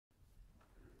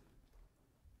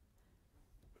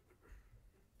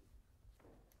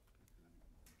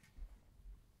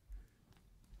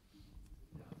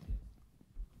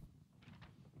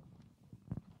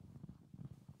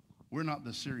We're not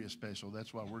the serious special.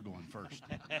 That's why we're going first.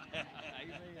 Okay,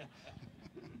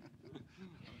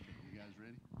 you guys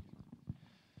ready?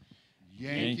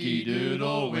 Yankee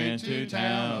Doodle went to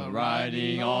town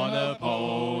riding on a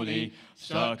pony,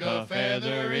 stuck a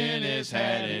feather in his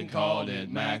hat and called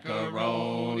it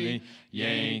macaroni.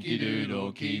 Yankee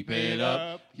Doodle, keep it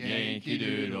up, Yankee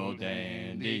Doodle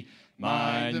dandy.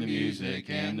 Mind the music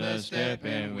and the step,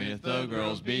 and with the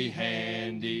girls be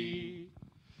handy.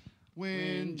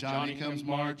 When Johnny comes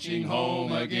marching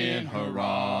home again,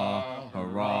 hurrah,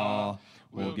 hurrah.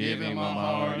 We'll give him a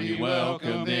hearty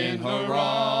welcome then,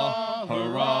 hurrah,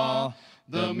 hurrah.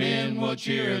 The men will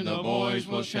cheer and the boys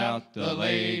will shout, the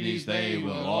ladies they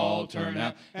will all turn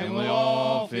out, and we'll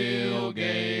all feel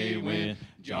gay when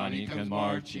Johnny comes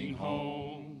marching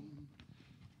home.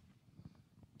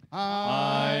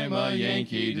 I'm a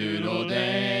Yankee Doodle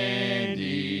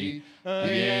dandy, a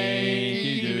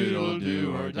Yankee Doodle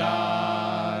do or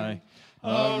die,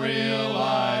 a real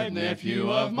live nephew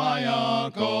of my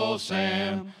Uncle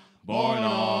Sam, born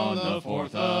on the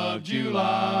 4th of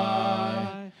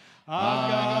July.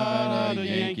 I've got a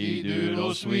Yankee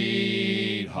Doodle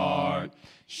sweetheart,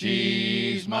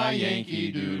 she's my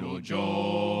Yankee Doodle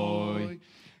joy.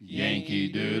 Yankee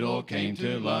Doodle came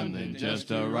to London just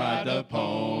to ride the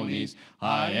ponies.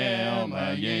 I am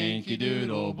a Yankee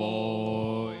Doodle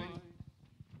boy.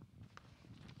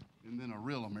 And then a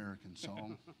real American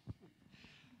song.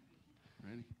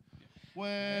 Ready?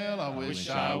 Well, I wish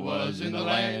I was in the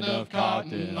land of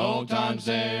cotton. Old times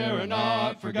there are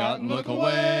not forgotten. Look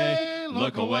away,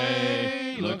 look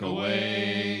away, look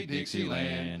away,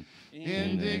 Dixieland.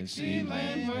 In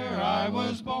Dixieland where I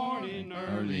was born in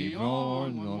early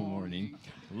morning.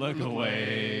 Look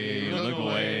away, look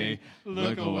away,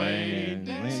 look away,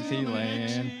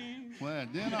 Dixieland. Well,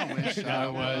 then I wish I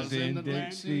was in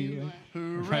Dixieland.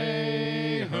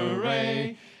 Hooray,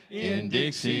 hooray. In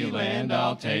Dixieland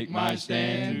I'll take my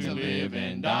stand to live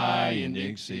and die in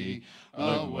Dixie.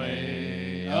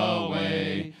 Away,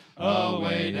 away,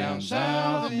 away down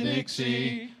south in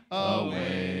Dixie.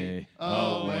 Away,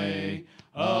 away,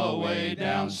 away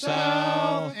down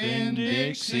south in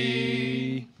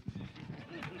Dixie.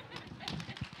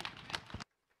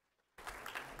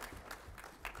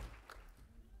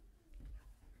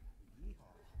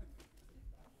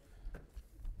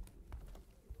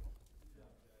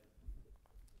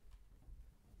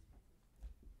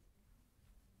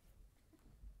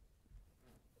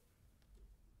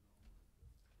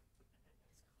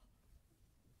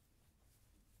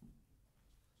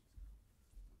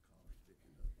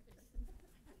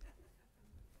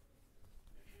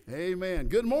 Amen.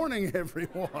 Good morning,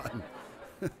 everyone.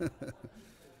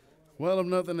 Well, if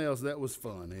nothing else, that was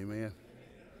fun. Amen.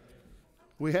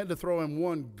 We had to throw in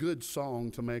one good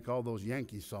song to make all those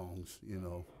Yankee songs, you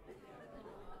know.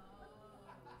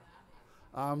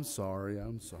 I'm sorry.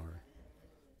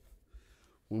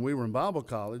 When we were in Bible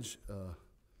college,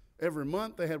 every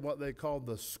month they had what they called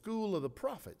the School of the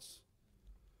Prophets.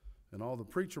 And all the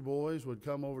preacher boys would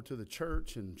come over to the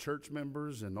church, and church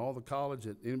members and all the college,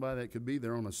 anybody that could be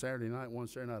there on a Saturday night, one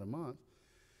Saturday night a month.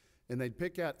 And they'd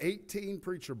pick out 18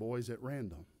 preacher boys at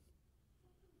random.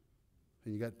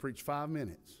 And you got to preach 5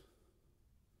 minutes.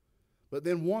 But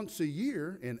then once a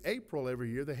year, in April every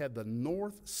year, they had the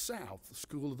North-South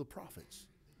School of the Prophets.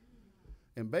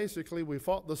 And basically we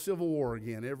fought the Civil War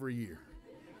again every year.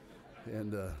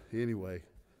 And anyway,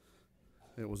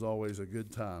 it was always a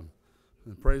good time.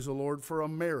 And praise the Lord for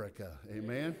America,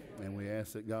 amen? And we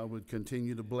ask that God would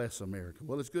continue to bless America.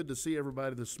 Well, it's good to see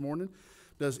everybody this morning.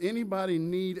 Does anybody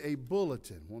need a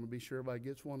bulletin? Want to be sure everybody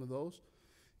gets one of those?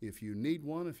 If you need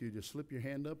one, if you just slip your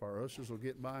hand up, our ushers will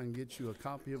get by and get you a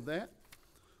copy of that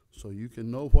so you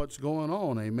can know what's going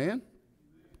on, amen?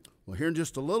 Well, here in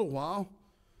just a little while,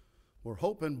 we're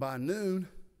hoping by noon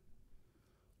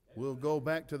we'll go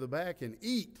back to the back and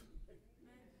eat.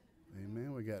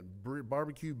 Amen. We got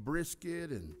barbecue brisket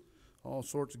and all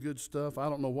sorts of good stuff. I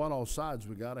don't know what all sides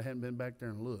we got. I hadn't been back there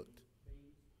and looked.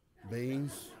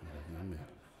 Beans. Amen.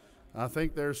 I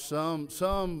think there's some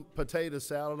potato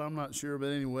salad. I'm not sure,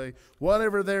 but anyway,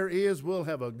 whatever there is, we'll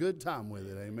have a good time with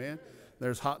it. Amen.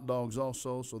 There's hot dogs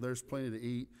also, so there's plenty to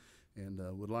eat. And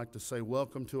would like to say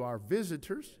welcome to our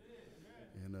visitors.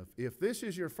 And if this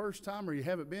is your first time or you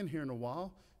haven't been here in a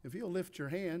while, if you'll lift your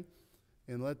hand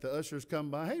and let the ushers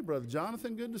come by. Hey, Brother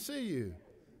Jonathan, good to see you.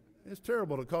 It's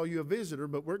terrible to call you a visitor,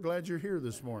 but we're glad you're here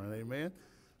this morning. Amen.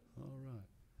 All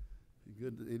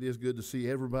right. It is good to see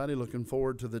everybody. Looking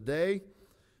forward to the day.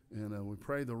 And we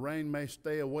pray the rain may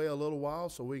stay away a little while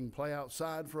so we can play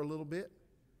outside for a little bit.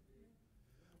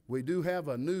 We do have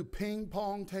a new ping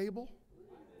pong table.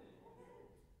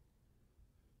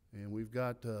 And we've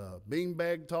got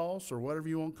beanbag toss or whatever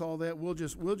you want to call that. We'll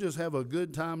just have a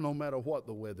good time no matter what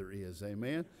the weather is.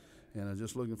 Amen. And I'm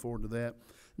just looking forward to that.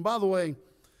 And by the way,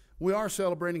 we are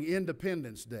celebrating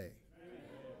Independence Day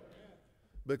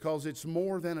because it's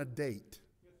more than a date.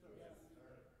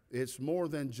 It's more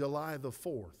than July the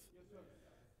 4th.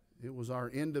 It was our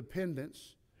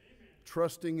independence,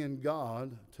 trusting in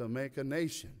God to make a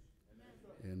nation.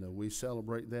 And we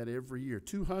celebrate that every year.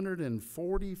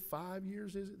 245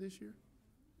 years, is it this year?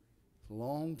 It's a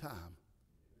long time.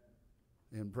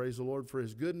 And praise the Lord for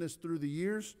his goodness through the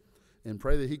years, and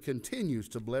pray that he continues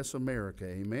to bless America.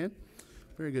 Amen.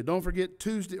 Very good. Don't forget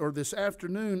Tuesday or this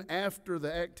afternoon after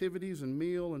the activities and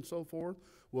meal and so forth,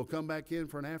 we'll come back in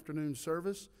for an afternoon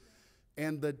service.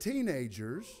 And the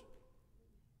teenagers,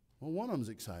 well, one of them's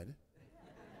excited.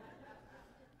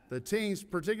 The teens,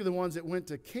 particularly the ones that went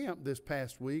to camp this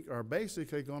past week, are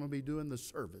basically going to be doing the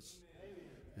service.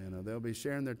 And they'll be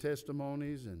sharing their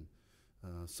testimonies, and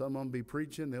some of them be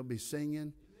preaching, they'll be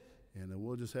singing, and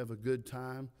we'll just have a good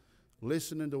time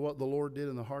listening to what the Lord did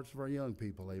in the hearts of our young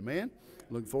people. Amen.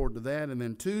 Look forward to that. And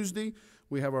then Tuesday,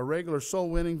 we have our regular soul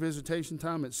winning visitation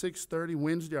time at 6:30.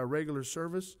 Wednesday, our regular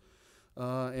service.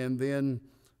 And then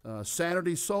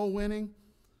Saturday, soul winning.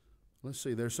 Let's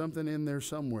see, there's something in there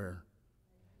somewhere.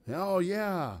 Oh,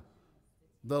 yeah.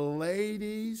 The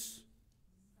ladies'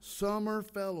 summer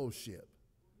fellowship.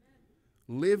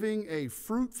 Living a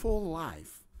fruitful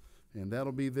life. And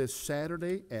that'll be this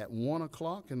Saturday at 1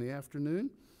 o'clock in the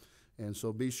afternoon. And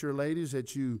so be sure, ladies,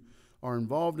 that you are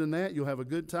involved in that. You'll have a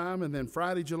good time. And then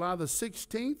Friday, July the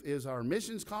 16th is our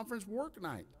missions conference work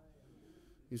night.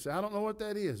 You say, I don't know what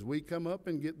that is. We come up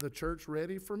and get the church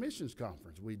ready for missions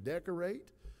conference. We decorate.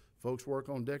 Folks work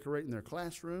on decorating their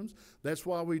classrooms. That's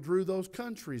why we drew those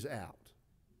countries out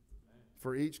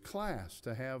for each class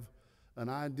to have an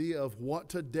idea of what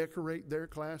to decorate their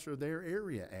class or their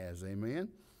area as. Amen.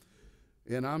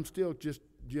 And I'm still just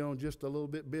a little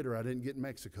bit bitter I didn't get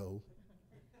Mexico.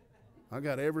 I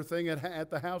got everything at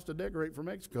the house to decorate for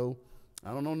Mexico.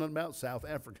 I don't know nothing about South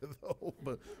Africa, though,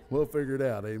 but we'll figure it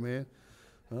out. Amen.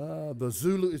 The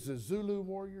Zulu, is it Zulu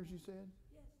warriors, you said?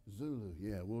 Yes. Zulu,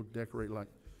 yeah, we'll decorate like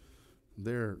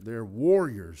they're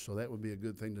warriors, so that would be a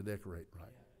good thing to decorate,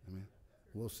 right? I mean,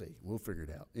 we'll see. We'll figure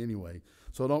it out. Anyway,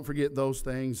 so don't forget those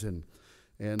things. And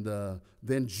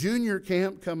then junior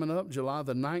camp coming up July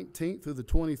the 19th through the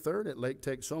 23rd at Lake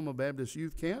Texoma Baptist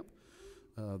Youth Camp.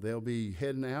 They'll be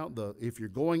heading out. If you're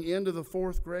going into the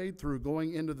 4th grade through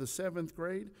going into the 7th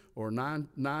grade or 9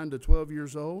 to 12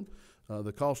 years old,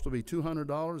 the cost will be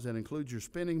 $200. That includes your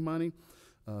spending money.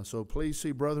 So please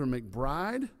see Brother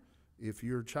McBride if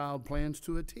your child plans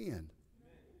to attend.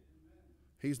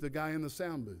 He's the guy in the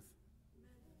sound booth.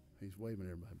 He's waving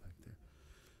at everybody back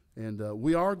there. And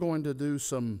we are going to do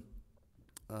some,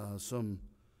 I don't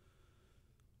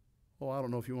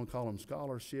know if you want to call them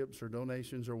scholarships or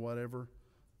donations or whatever,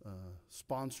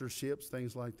 sponsorships,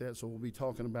 things like that. So we'll be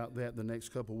talking about that the next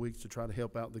couple of weeks to try to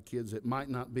help out the kids that might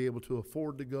not be able to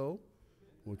afford to go.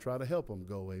 We'll try to help them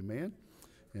go, amen.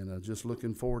 And just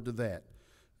looking forward to that.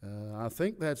 I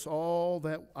think that's all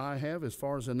that I have as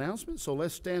far as announcements. So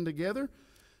let's stand together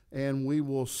and we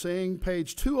will sing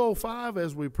page 205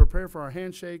 as we prepare for our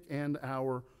handshake and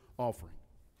our offering.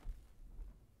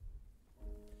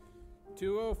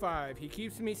 205, He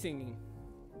Keeps Me Singing.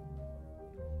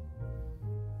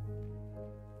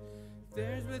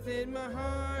 There's within my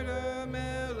heart a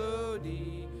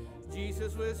melody,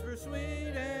 Jesus whispers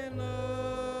sweet and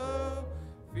low.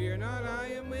 Fear not, I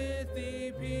am with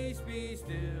thee, peace be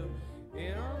still,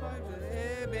 in our lives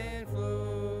that ebb and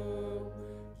flow.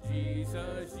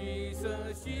 Jesus,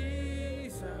 Jesus,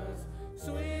 Jesus,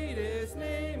 sweetest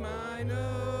name I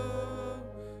know,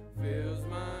 fills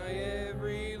my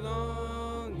every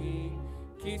longing,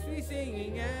 keeps me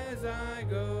singing as I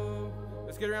go.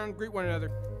 Let's get around and greet one another.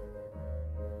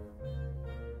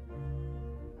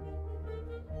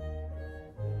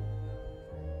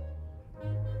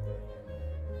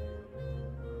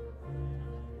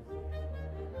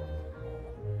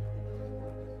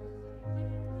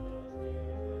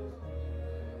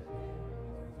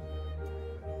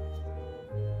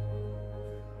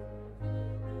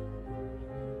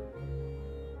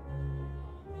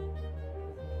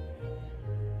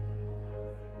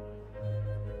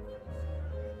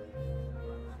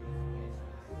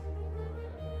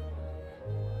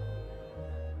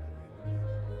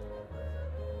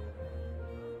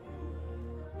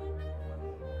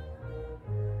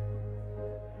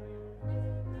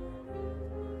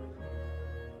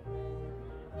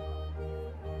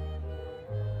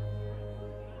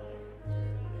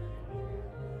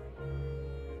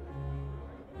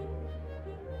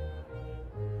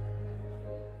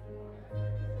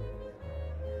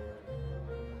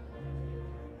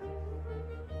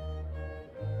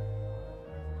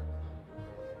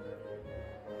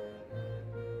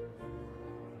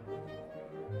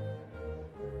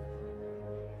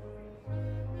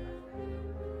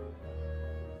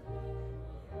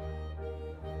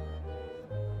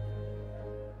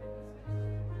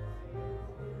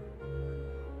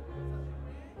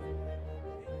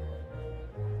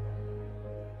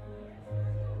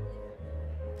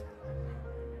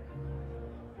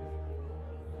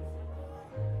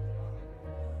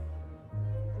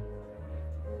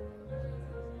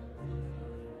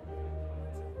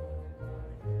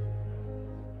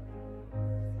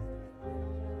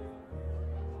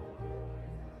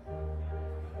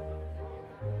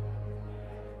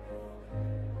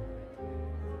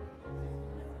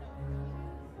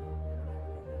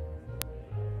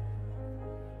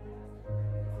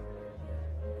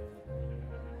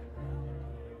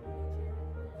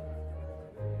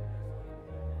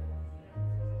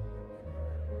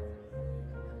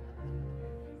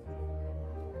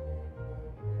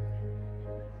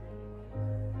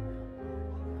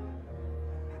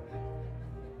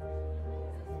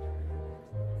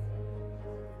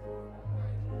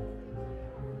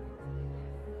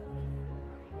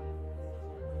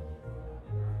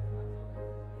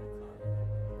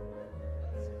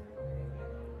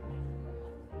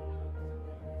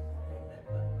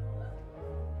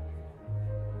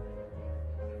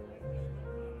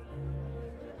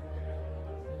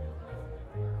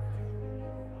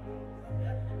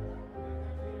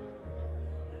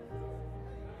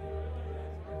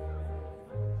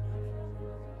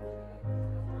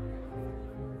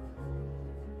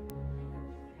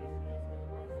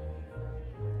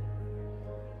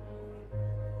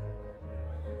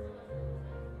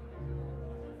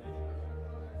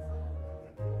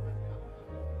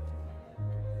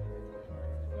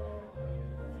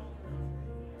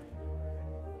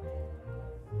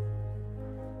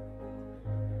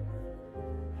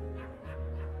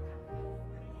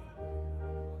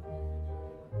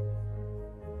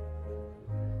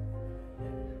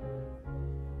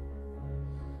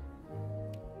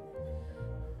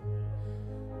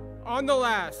 on the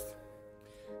last.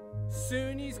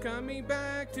 Soon he's coming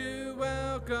back to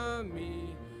welcome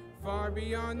me, far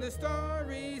beyond the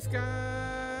starry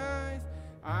skies.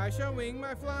 I shall wing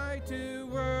my flight to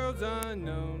worlds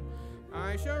unknown.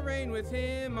 I shall reign with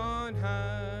him on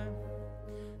high.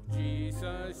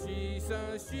 Jesus,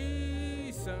 Jesus,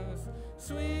 Jesus,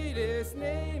 sweetest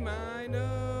name I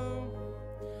know,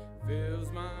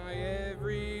 fills my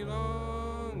every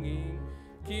longing,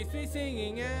 keeps me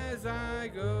singing as I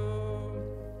go.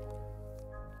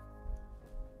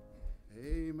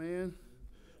 Amen.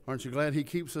 Aren't you glad he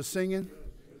keeps us singing?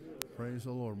 Praise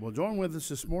the Lord. Well, join with us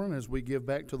this morning as we give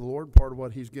back to the Lord part of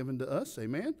what he's given to us.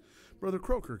 Amen. Brother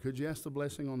Croker, could you ask the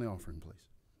blessing on the offering, please?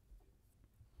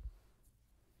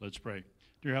 Let's pray.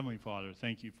 Dear Heavenly Father,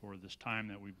 thank you for this time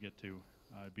that we get to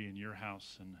be in your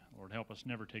house, and Lord, help us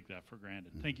never take that for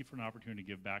granted. Thank you for an opportunity to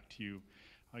give back to you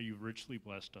how you've richly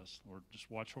blessed us. Lord, just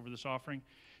watch over this offering.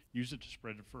 Use it to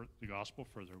spread the gospel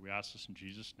further. We ask this in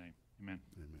Jesus' name. Amen.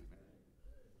 Amen.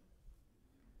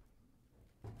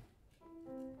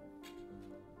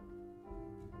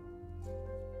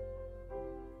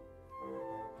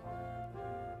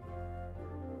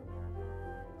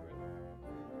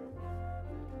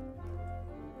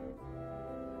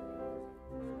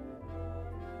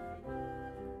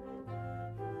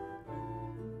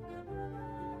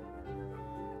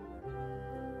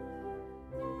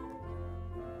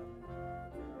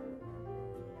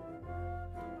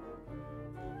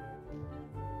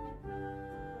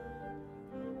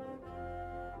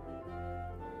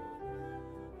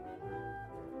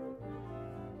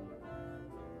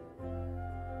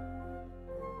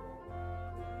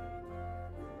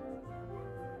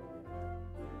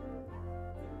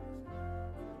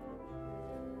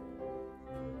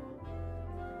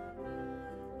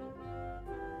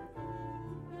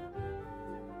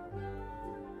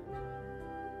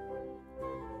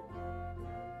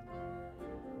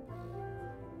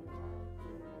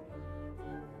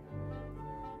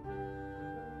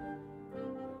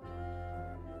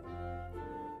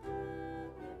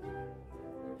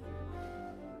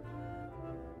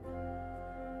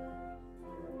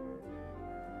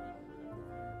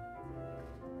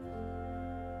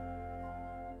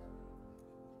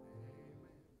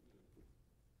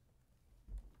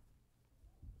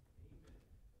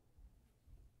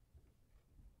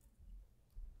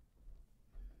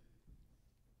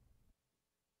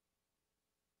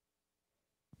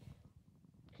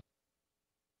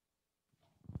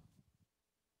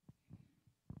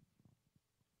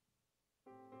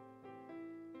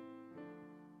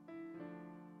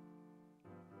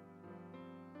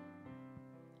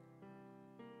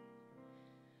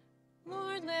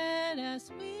 Lord, let us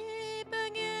weep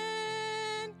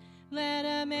again. Let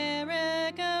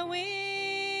America weep.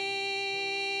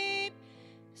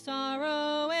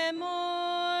 Sorrow and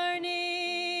mourning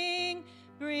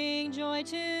bring joy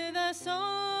to the soul.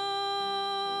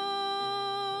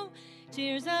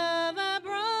 Tears of a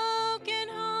broken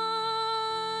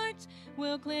heart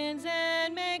will cleanse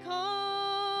and make whole.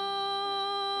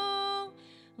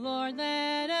 Lord,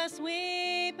 let us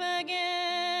weep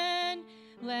again.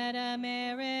 Let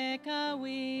America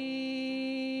weep.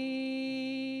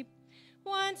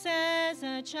 Once as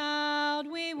a child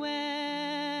we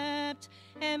wept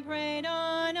and prayed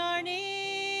on our knees.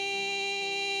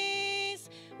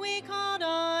 We called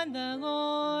on the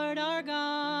Lord our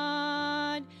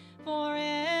God for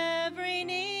every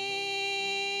need.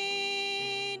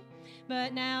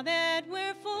 But now that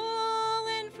we're full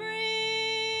and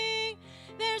free,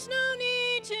 there's no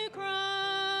need to cry.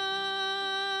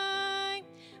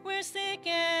 We're sick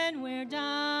and we're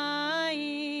dying,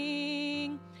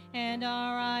 and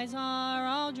our eyes are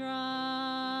all dry.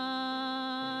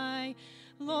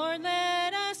 Lord,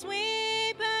 let us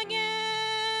weep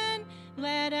again.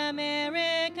 Let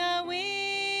America weep.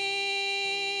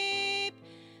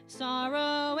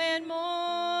 Sorrow and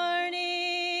mourning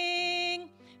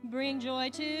bring joy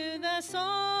to the soul.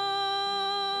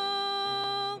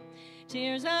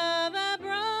 Tears of a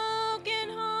broken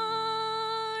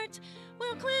heart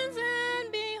will cleanse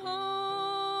and be whole.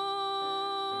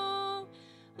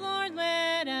 Lord,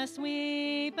 let us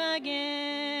weep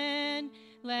again.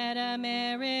 Let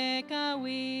America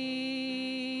weep.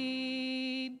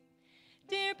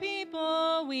 Dear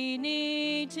people, we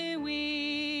need to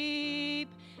weep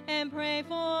and pray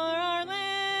for our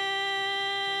land.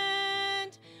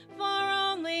 For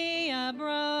only a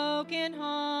broken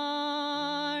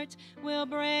heart will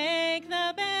break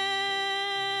the bands.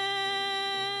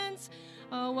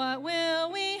 Oh, what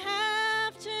will we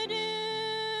have to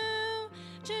do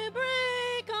to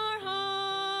break our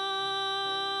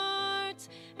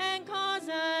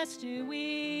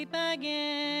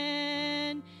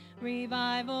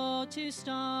revival to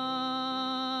start.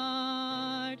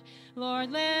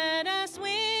 Lord, let us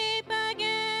weep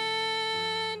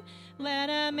again. Let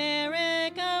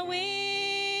America weep.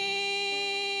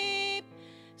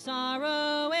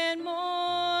 Sorrow and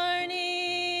mourning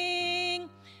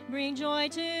bring joy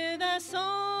to the soul.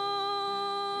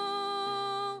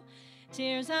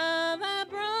 Tears of a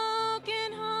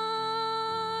broken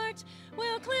heart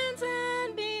will cleanse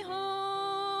and be whole.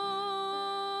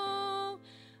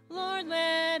 Lord,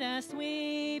 let us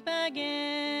weep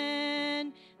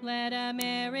again. Let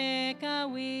America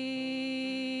weep.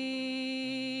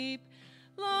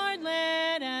 Lord,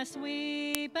 let us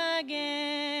weep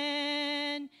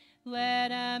again.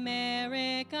 Let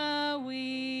America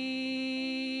weep.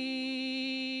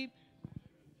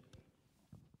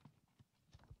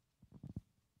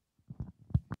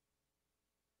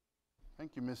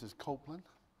 Thank you, Mrs. Copeland.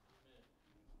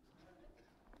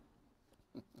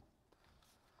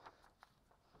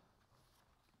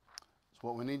 It's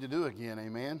what we need to do again,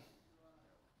 amen?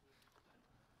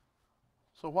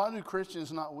 So why do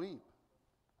Christians not weep?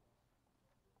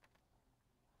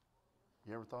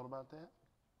 You ever thought about that?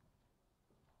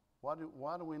 Why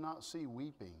do we not see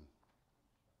weeping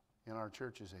in our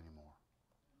churches anymore?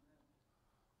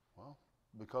 Well,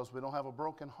 because we don't have a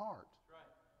broken heart.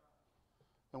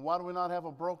 And why do we not have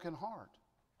a broken heart?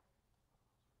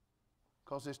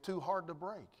 Because it's too hard to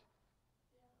break.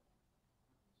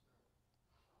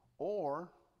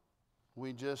 Or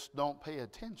we just don't pay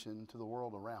attention to the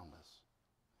world around us.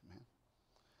 Amen.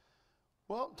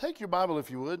 Well, take your Bible,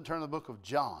 if you would, and turn to the book of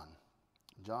John.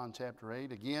 John chapter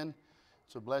 8. Again,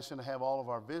 it's a blessing to have all of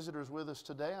our visitors with us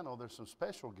today. I know there's some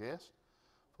special guests.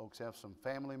 Folks have some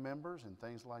family members and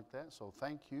things like that. So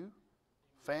thank you,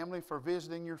 family, for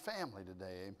visiting your family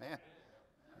today. Amen.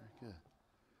 Very good.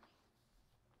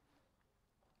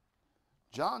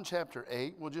 John chapter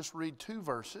 8, we'll just read two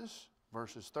verses,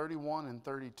 verses 31 and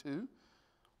 32.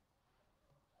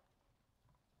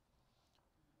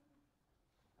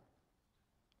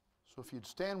 So if you'd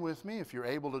stand with me, if you're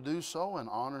able to do so, in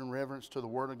honor and reverence to the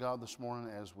Word of God this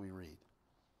morning as we read.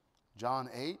 John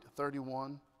 8,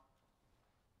 31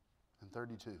 and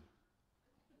 32.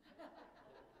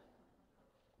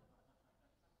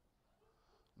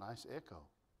 Nice echo.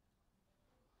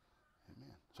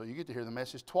 Amen. So you get to hear the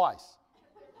message twice.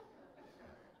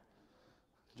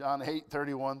 John 8,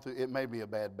 31 through, it may be a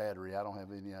bad battery. I don't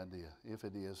have any idea. If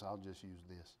it is, I'll just use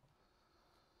this.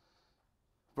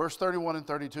 Verse 31 and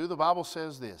 32, the Bible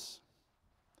says this.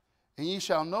 And ye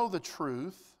shall know the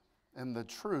truth, and the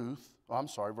truth,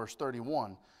 verse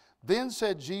 31. Then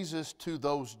said Jesus to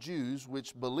those Jews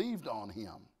which believed on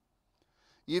him,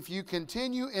 if you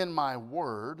continue in my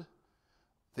word,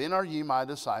 then are ye my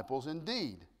disciples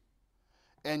indeed.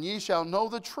 And ye shall know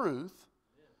the truth,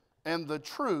 and the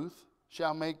truth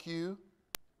shall make you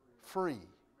free.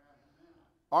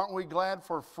 Aren't we glad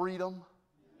for freedom?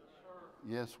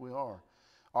 Yes, we are.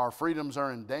 Our freedoms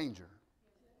are in danger.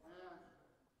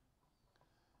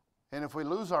 And if we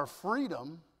lose our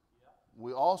freedom,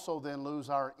 we also then lose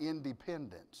our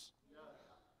independence.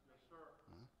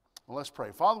 Well, let's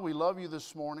pray. Father, we love you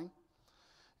this morning.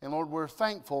 And Lord, we're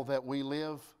thankful that we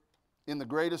live in the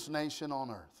greatest nation on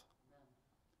earth.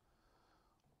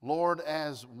 Lord,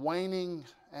 as waning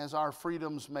as our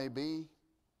freedoms may be,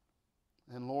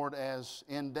 and Lord, as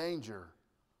in danger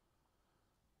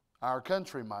our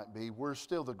country might be, we're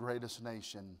still the greatest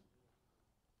nation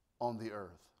on the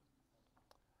earth.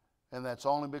 And that's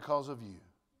only because of you.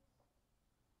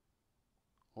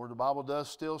 Lord, the Bible does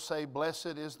still say,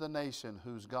 blessed is the nation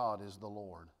whose God is the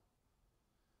Lord.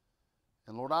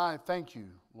 And Lord, I thank you,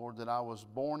 Lord, that I was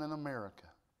born in America,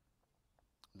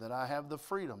 that I have the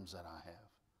freedoms that I have.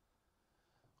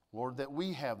 Lord, that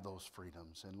we have those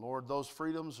freedoms. And Lord, those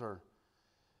freedoms are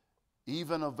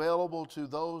even available to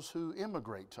those who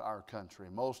immigrate to our country.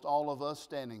 Most all of us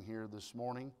standing here this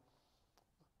morning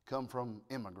come from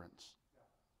immigrants.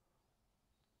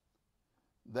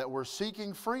 That we're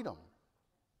seeking freedom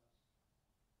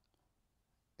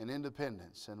and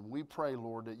independence. And we pray,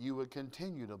 Lord, that you would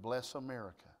continue to bless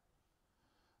America.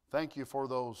 Thank you for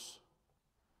those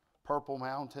purple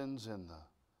mountains and the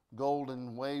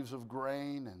golden waves of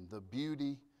grain and the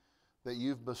beauty that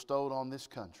you've bestowed on this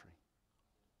country.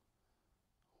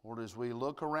 Lord, as we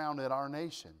look around at our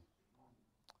nation,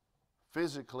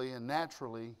 physically and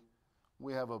naturally,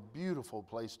 we have a beautiful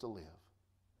place to live.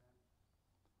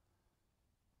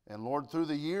 And Lord, through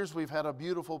the years, we've had a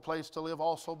beautiful place to live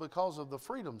also because of the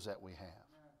freedoms that we have.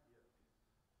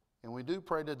 And we do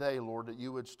pray today, Lord, that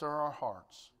you would stir our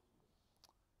hearts,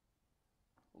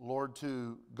 Lord,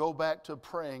 to go back to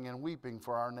praying and weeping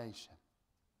for our nation.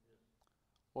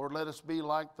 Lord, let us be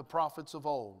like the prophets of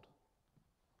old,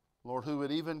 Lord, who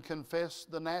would even confess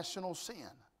the national sin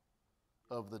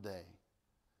of the day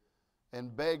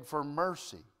and beg for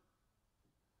mercy.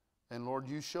 And Lord,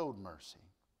 you showed mercy.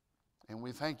 And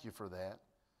we thank you for that.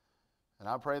 And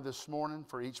I pray this morning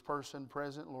for each person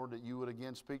present, Lord, that you would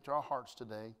again speak to our hearts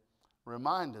today.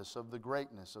 Remind us of the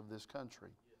greatness of this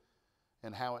country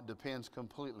and how it depends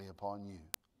completely upon you.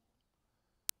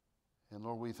 And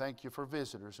Lord, we thank you for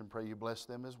visitors and pray you bless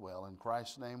them as well. In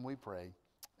Christ's name we pray.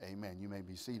 Amen. You may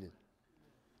be seated.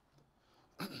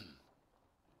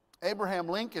 Abraham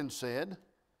Lincoln said,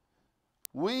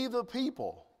 "We the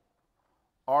people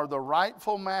are the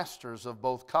rightful masters of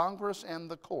both Congress and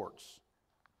the courts,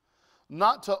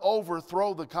 not to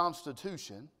overthrow the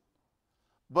Constitution,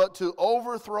 but to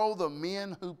overthrow the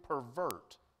men who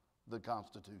pervert the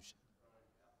Constitution."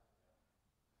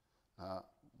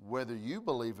 Whether you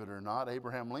believe it or not,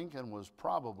 Abraham Lincoln was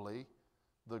probably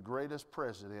the greatest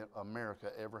president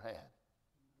America ever had.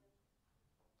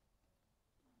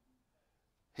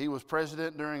 He was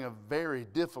president during a very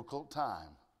difficult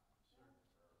time.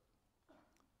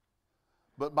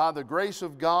 But by the grace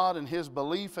of God and his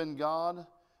belief in God,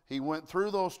 he went through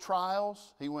those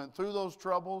trials, he went through those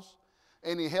troubles,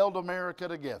 and he held America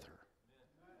together.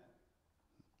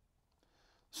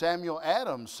 Samuel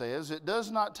Adams says, "It does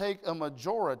not take a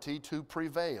majority to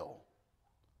prevail,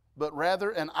 but rather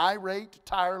an irate,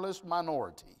 tireless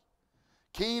minority,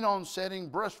 keen on setting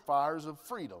brush fires of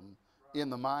freedom in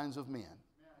the minds of men."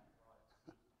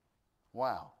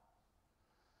 Wow.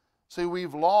 See,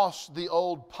 we've lost the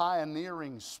old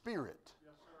pioneering spirit.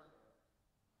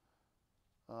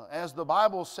 As the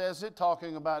Bible says it,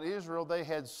 talking about Israel, they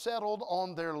had settled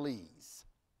on their lees.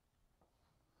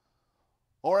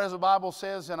 Or as the Bible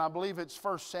says, and I believe it's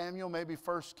 1 Samuel, maybe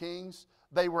 1 Kings,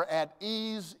 they were at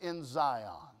ease in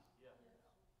Zion.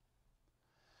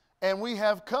 And we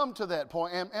have come to that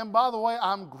point. And by the way,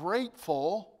 I'm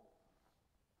grateful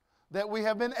that we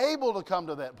have been able to come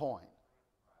to that point.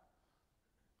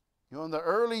 You know, in the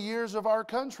early years of our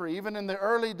country, even in the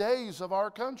early days of our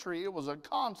country, it was a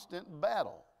constant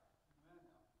battle.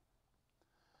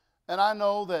 And I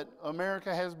know that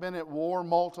America has been at war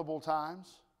multiple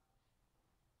times.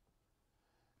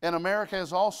 And America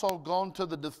has also gone to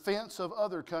the defense of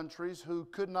other countries who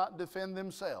could not defend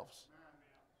themselves.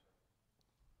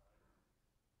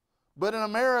 But in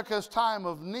America's time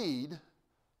of need,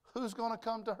 who's going to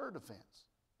come to her defense?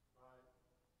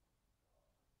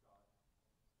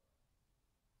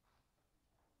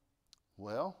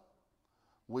 Well,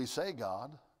 we say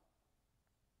God.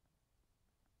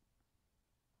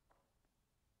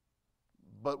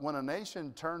 But when a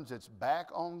nation turns its back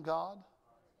on God,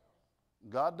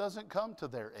 God doesn't come to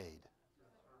their aid.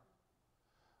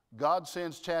 God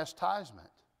sends chastisement.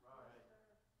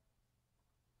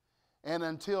 And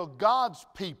until God's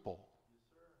people,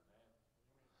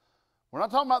 we're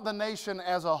not talking about the nation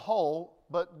as a whole,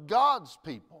 but God's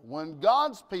people, when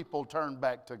God's people turn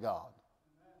back to God,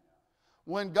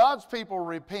 when God's people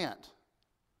repent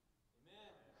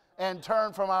and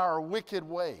turn from our wicked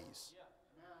ways,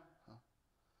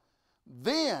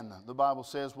 then, the Bible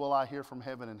says, will I hear from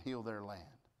heaven and heal their land.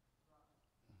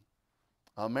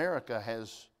 America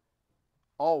has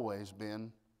always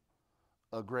been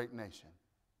a great nation.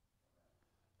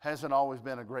 Hasn't always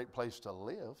been a great place to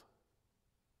live.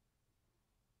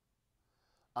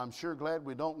 I'm sure glad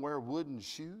we don't wear wooden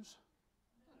shoes.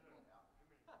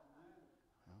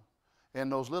 And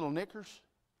those little knickers.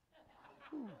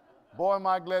 Boy, am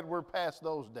I glad we're past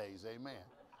those days. Amen.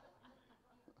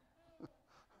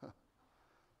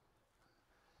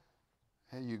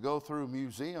 And you go through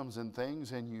museums and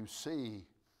things and you see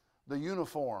the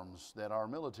uniforms that our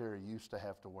military used to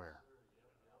have to wear.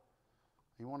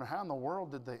 You wonder, how in the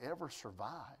world did they ever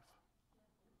survive?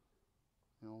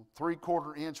 You know,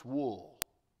 3/4-inch wool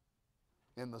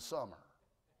in the summer.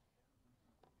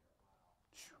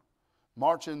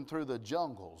 Marching through the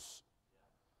jungles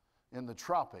in the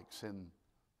tropics and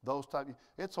those type.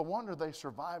 It's a wonder they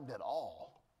survived at all.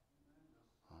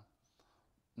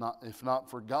 If not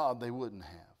for God, they wouldn't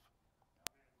have.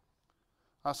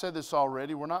 I said this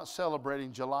already. We're not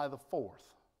celebrating July the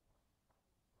 4th.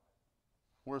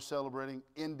 We're celebrating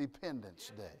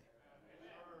Independence Day.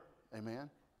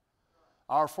 Amen.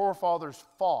 Our forefathers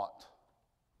fought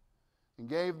and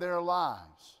gave their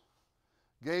lives,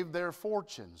 gave their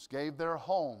fortunes, gave their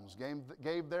homes,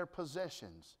 gave their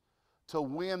possessions to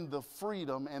win the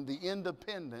freedom and the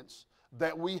independence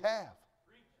that we have.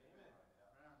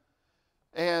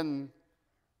 And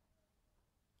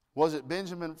was it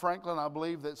Benjamin Franklin, I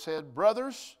believe, that said,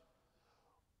 "Brothers,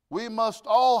 we must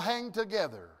all hang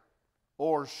together,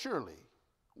 or surely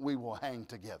we will hang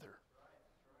together.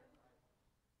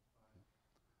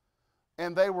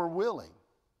 And they were willing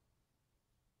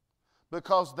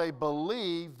because they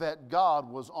believed that God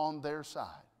was on their side.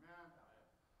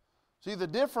 See, the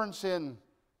difference in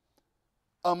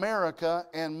America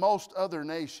and most other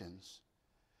nations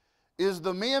is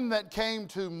the men that came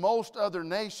to most other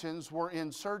nations were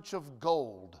in search of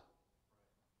gold.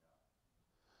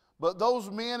 But those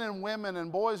men and women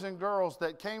and boys and girls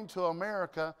that came to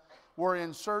America were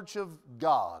in search of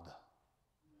God.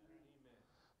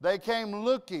 They came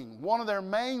looking. One of their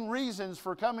main reasons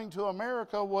for coming to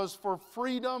America was for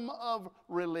freedom of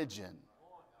religion.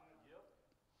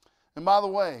 And by the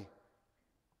way,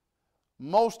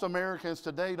 most Americans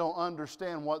today don't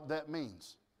understand what that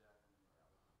means.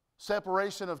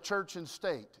 Separation of church and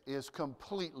state is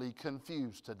completely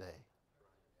confused today.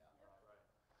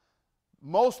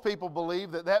 Most people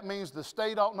believe that that means the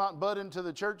state ought not butt into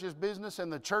the church's business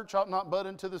and the church ought not butt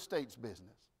into the state's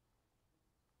business.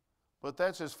 But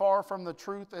that's as far from the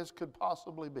truth as could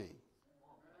possibly be.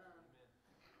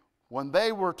 When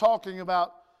they were talking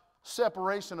about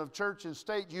separation of church and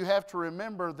state, you have to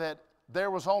remember that there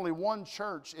was only one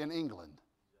church in England,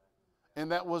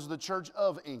 and that was the Church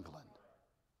of England.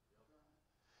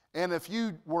 And if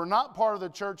you were not part of the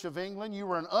Church of England, you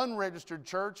were an unregistered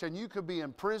church, and you could be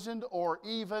imprisoned or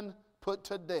even put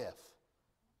to death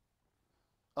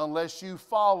unless you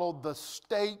followed the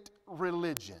state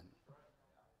religion.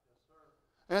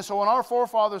 And so when our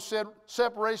forefathers said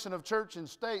separation of church and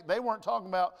state, they weren't talking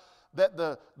about that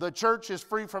the church is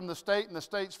free from the state and the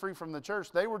state's free from the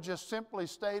church. They were just simply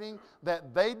stating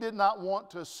that they did not want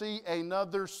to see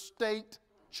another state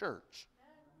church.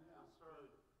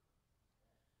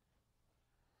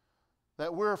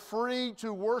 That we're free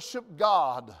to worship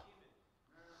God,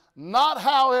 not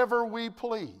however we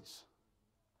please.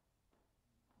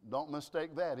 Don't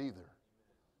mistake that either.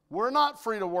 We're not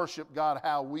free to worship God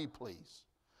how we please.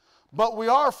 But we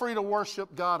are free to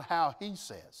worship God how He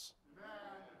says.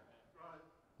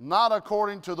 Not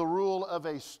according to the rule of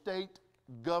a state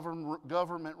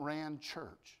government-ran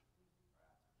church.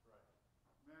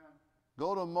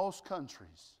 Go to most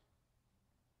countries,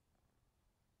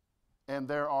 and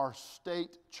there are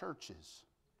state churches.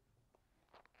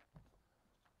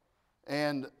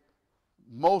 And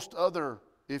most other,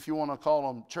 if you want to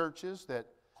call them churches that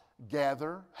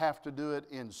gather, have to do it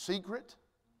in secret,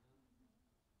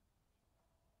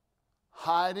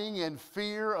 hiding in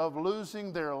fear of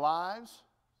losing their lives.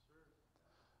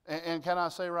 And can I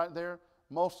say right there,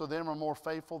 most of them are more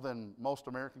faithful than most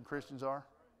American Christians are.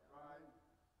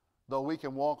 Though we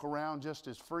can walk around just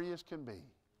as free as can be.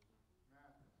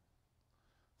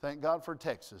 Thank God for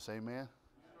Texas, amen.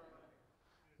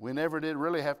 We never did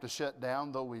really have to shut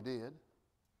down, though we did.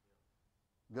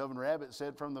 Governor Abbott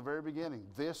said from the very beginning,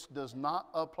 this does not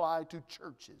apply to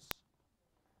churches.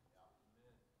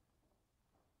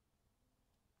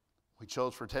 We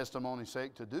chose for testimony's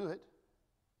sake to do it,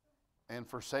 and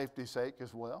for safety's sake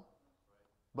as well,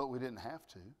 but we didn't have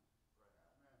to.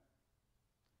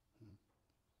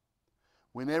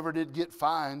 We never did get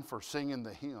fined for singing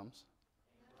the hymns.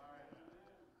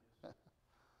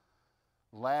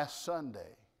 Last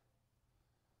Sunday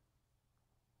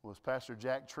was Pastor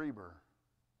Jack Treber,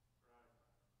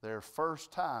 their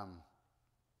first time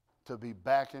to be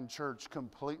back in church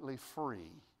completely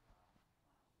free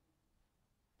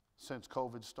since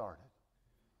COVID started.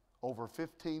 Over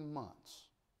 15 months.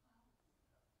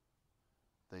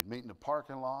 They'd meet in the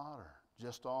parking lot or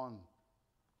just on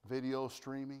video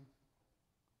streaming.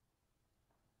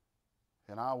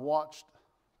 And I watched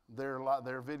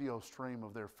their video stream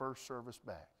of their first service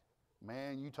back.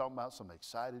 Man, you talking about some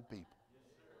excited people.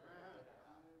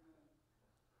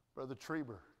 Brother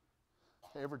Treber,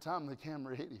 every time the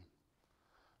camera hit him,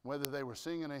 whether they were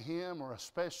singing a hymn or a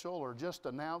special or just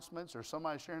announcements or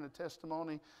somebody sharing a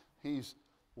testimony, he's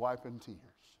wiping tears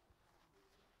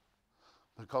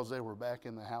because they were back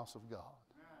in the house of God.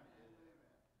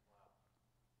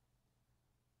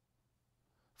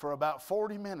 For about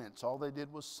 40 minutes, all they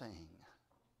did was sing.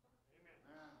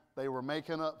 They were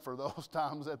making up for those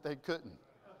times that they couldn't.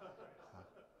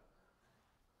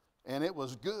 And it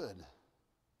was good.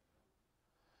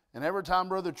 And every time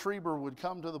Brother Treber would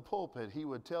come to the pulpit, he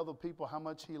would tell the people how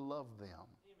much he loved them.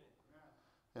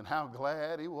 And how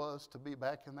glad he was to be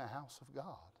back in the house of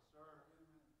God.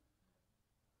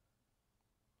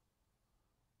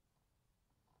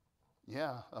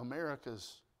 Yeah,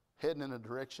 America's heading in a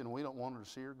direction we don't want her to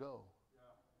see her go.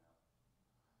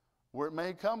 Where it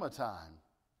may come a time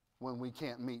when we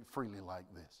can't meet freely like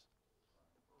this.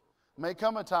 It may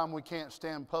come a time we can't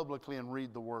stand publicly and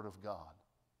read the Word of God.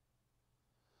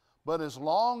 But as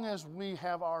long as we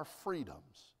have our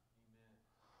freedoms,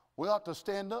 we ought to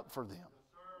stand up for them.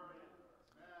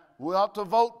 We ought to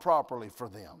vote properly for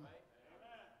them.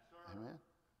 Amen.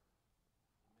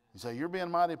 You say, you're being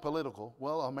mighty political.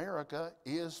 Well, America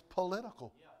is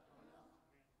political.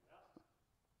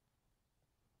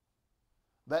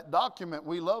 That document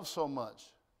we love so much,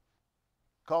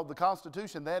 called the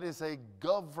Constitution, that is a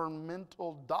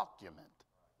governmental document.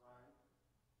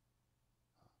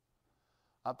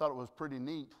 I thought it was pretty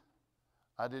neat.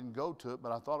 I didn't go to it,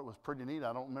 but I thought it was pretty neat.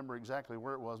 I don't remember exactly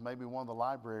where it was, maybe one of the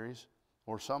libraries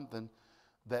or something,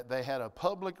 that they had a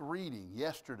public reading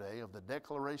yesterday of the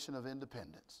Declaration of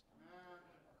Independence.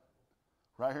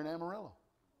 Right here in Amarillo.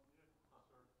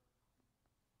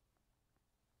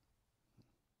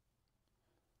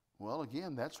 Well,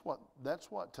 again, that's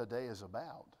what today is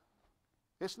about.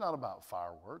 It's not about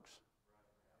fireworks,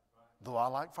 though I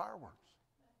like fireworks.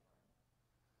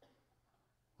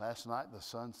 Last night the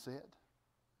sun set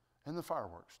and the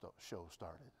fireworks show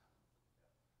started.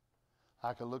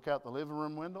 I could look out the living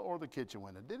room window or the kitchen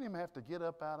window. Didn't even have to get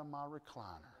up out of my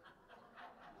recliner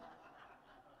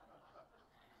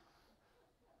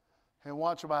and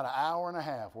watch about an hour and a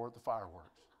half worth of fireworks.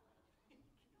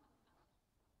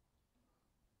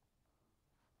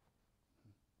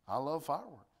 I love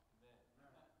fireworks.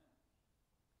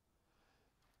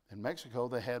 In Mexico,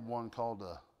 they had one called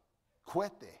a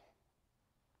cohete.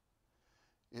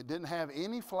 It didn't have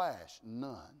any flash,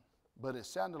 none, but it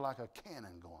sounded like a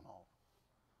cannon going off.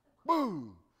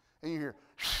 Boom! And you hear,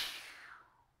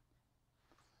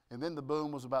 and then the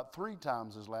boom was about 3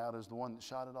 times as loud as the one that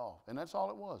shot it off. And that's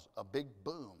all it was, a big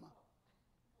boom.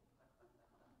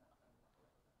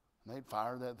 And they'd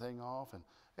fire that thing off. And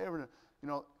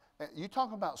you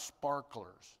talk about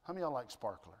sparklers. How many of y'all like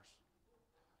sparklers?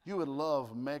 You would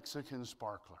love Mexican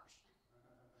sparklers.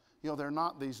 They're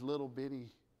not these little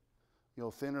bitty,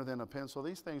 thinner than a pencil.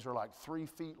 These things are like 3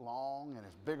 feet long and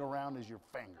as big around as your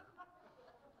finger.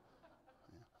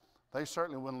 They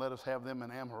certainly wouldn't let us have them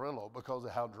in Amarillo because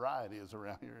of how dry it is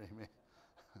around here. Amen.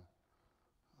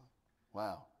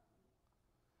 Wow.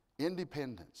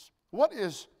 Independence. What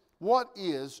is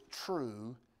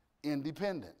true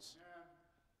independence?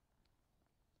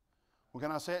 Well,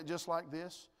 can I say it just like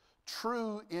this?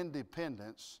 True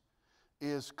independence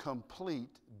is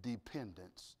complete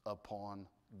dependence upon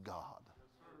God.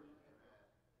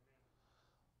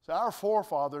 So our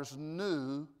forefathers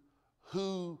knew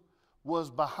who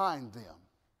was behind them.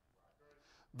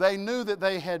 They knew that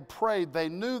they had prayed. They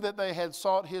knew that they had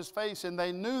sought His face, and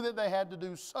they knew that they had to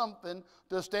do something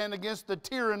to stand against the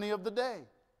tyranny of the day.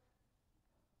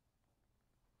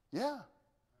 Yeah,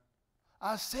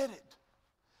 I said it.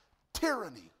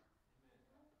 Tyranny.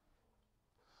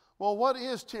 Well, what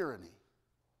is tyranny?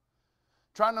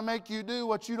 Trying to make you do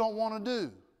what you don't want to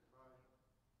do.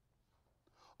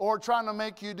 Or trying to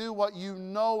make you do what you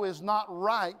know is not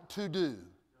right to do.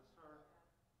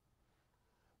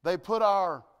 They put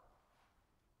our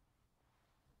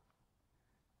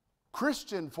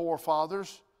Christian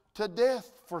forefathers to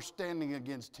death for standing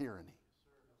against tyranny.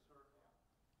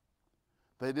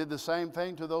 They did the same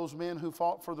thing to those men who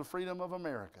fought for the freedom of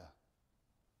America.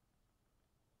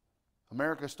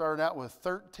 America started out with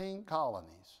 13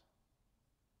 colonies.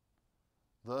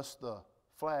 Thus the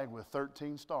flag with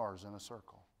 13 stars in a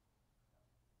circle.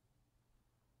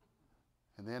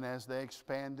 And then as they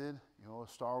expanded, a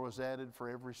star was added for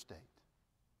every state.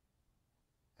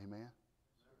 Amen?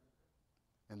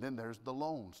 And then there's the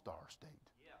Lone Star State.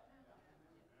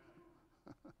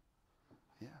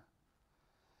 Yeah.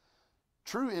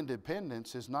 True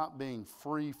independence is not being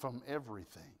free from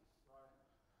everything,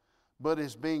 but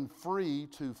is being free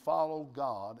to follow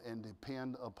God and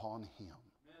depend upon Him.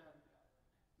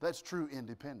 That's true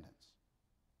independence.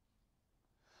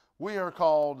 We are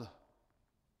called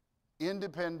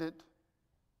independent,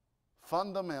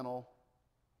 fundamental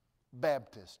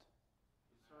Baptist.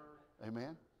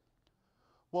 Amen?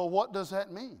 Well, what does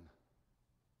that mean?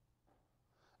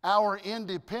 Our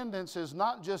independence is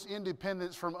not just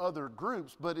independence from other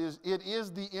groups, but it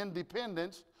is the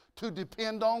independence to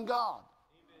depend on God.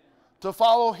 To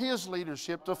follow His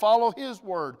leadership, to follow His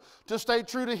word, to stay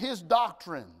true to His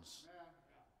doctrines,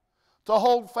 to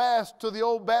hold fast to the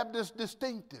old Baptist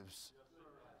distinctives.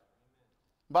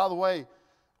 By the way,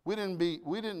 we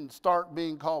didn't start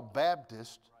being called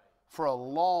Baptist for a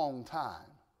long time.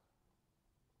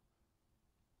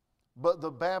 But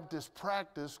the Baptist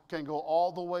practice can go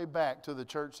all the way back to the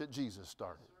church that Jesus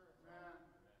started.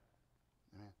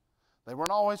 Amen. They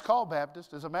weren't always called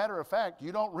Baptist. As a matter of fact,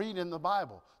 you don't read in the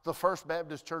Bible the First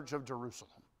Baptist Church of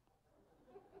Jerusalem.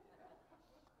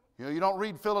 You don't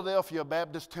read Philadelphia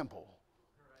Baptist Temple.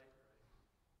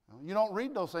 You don't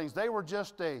read those things. They were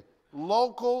just a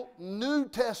local New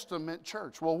Testament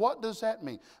church. Well, what does that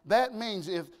mean? That means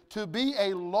to be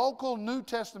a local New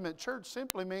Testament church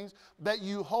simply means that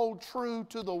you hold true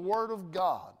to the Word of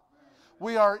God.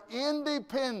 We are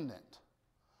independent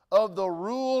of the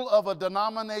rule of a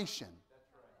denomination.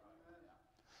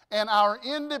 And our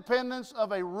independence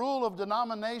of a rule of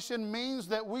denomination means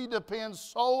that we depend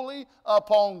solely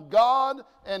upon God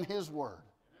and His Word.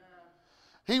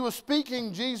 He was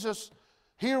speaking, Jesus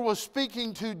here was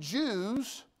speaking to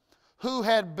Jews who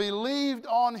had believed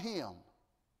on Him.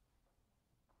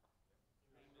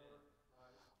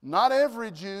 Not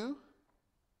every Jew,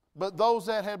 but those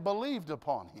that had believed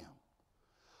upon Him.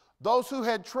 Those who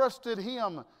had trusted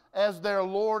Him as their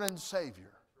Lord and Savior.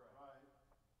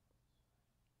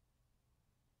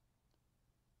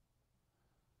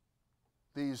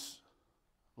 These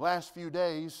last few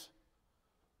days,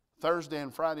 Thursday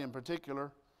and Friday in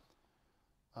particular,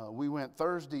 we went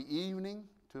Thursday evening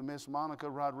to Miss Monica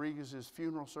Rodriguez's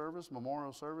funeral service,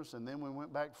 memorial service, and then we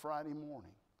went back Friday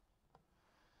morning.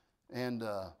 And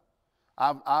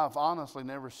I've honestly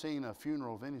never seen a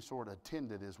funeral of any sort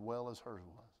attended as well as hers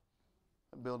was.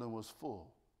 The building was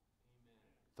full.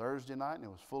 Thursday night, and it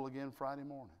was full again Friday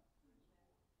morning.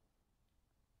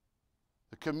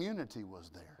 The community was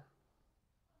there.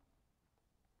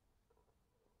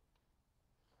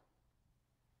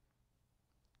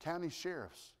 County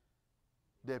sheriff's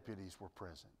deputies were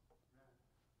present.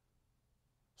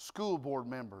 School board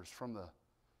members from the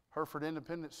Hereford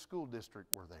Independent School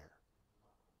District were there.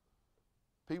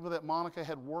 People that Monica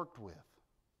had worked with.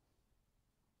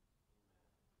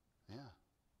 Yeah.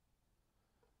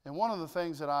 And one of the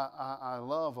things that I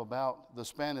love about the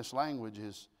Spanish language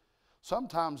is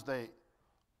sometimes they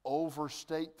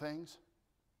overstate things.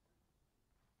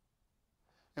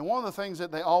 And one of the things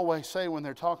that they always say when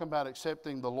they're talking about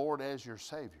accepting the Lord as your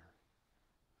Savior,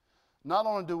 not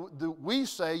only do we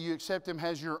say you accept Him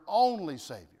as your only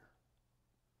Savior,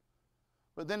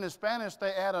 but then in Spanish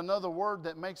they add another word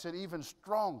that makes it even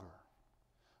stronger.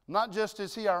 Not just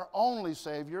is He our only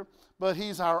Savior, but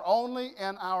He's our only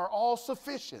and our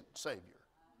all-sufficient Savior.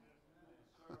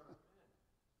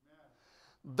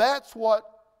 That's what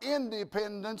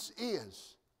independence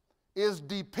is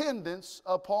dependence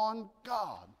upon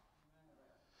God.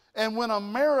 And when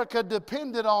America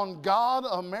depended on God,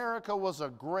 America was a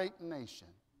great nation.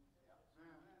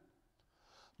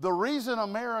 The reason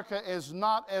America is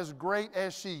not as great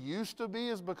as she used to be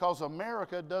is because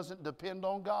America doesn't depend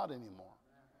on God anymore.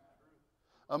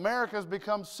 America's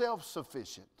become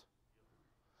self-sufficient.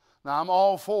 Now, I'm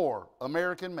all for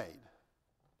American made.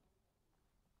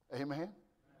 Amen?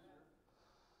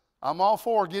 I'm all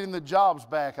for getting the jobs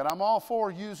back, and I'm all for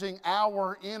using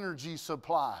our energy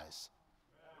supplies.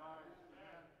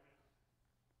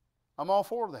 I'm all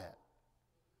for that.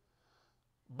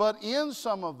 But in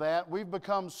some of that, we've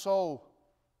become so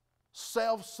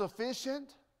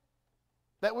self-sufficient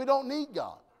that we don't need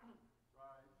God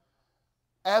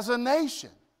as a nation.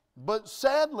 But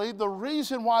sadly, the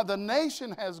reason why the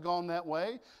nation has gone that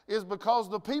way is because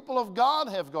the people of God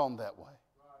have gone that way.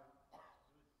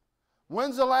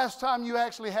 When's the last time you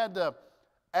actually had to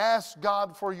ask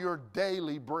God for your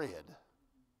daily bread?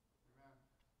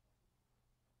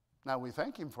 Now, we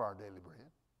thank Him for our daily bread.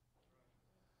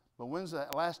 But when's the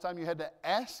last time you had to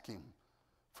ask Him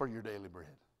for your daily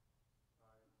bread?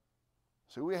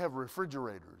 See, we have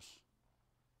refrigerators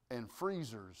and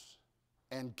freezers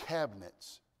and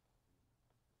cabinets,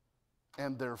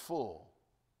 and they're full.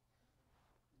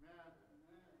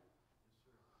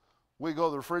 We go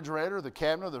to the refrigerator, the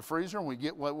cabinet, the freezer, and we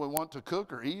get what we want to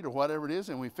cook or eat or whatever it is,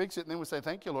 and we fix it, and then we say,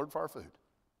 thank you, Lord, for our food.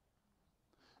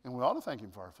 And we ought to thank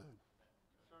Him for our food.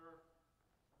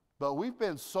 But we've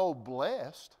been so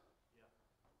blessed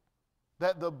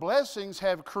that the blessings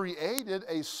have created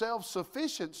a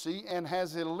self-sufficiency and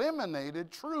has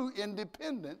eliminated true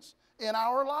independence in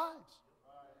our lives.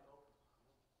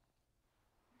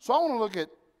 So I want to look at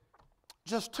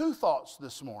just two thoughts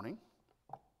this morning.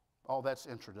 Oh, that's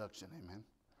introduction, amen.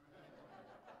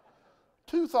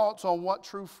 Two thoughts on what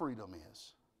true freedom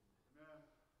is.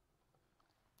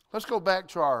 Let's go back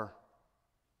to our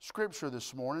scripture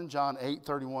this morning, John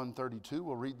 8:31-32.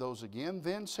 We'll read those again.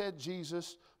 Then said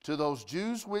Jesus to those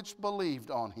Jews which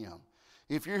believed on Him.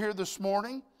 If you're here this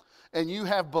morning and you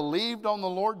have believed on the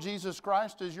Lord Jesus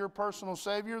Christ as your personal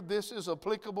Savior, this is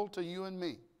applicable to you and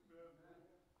me.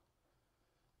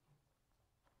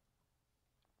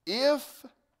 If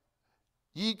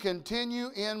ye continue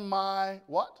in my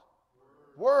what?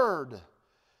 Word.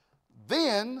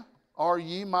 Then are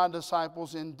ye my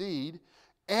disciples indeed,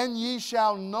 and ye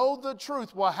shall know the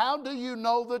truth. Well, how do you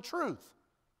know the truth?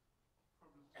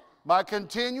 By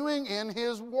continuing in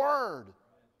His Word.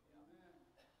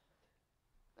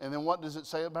 And then what does it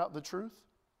say about the truth?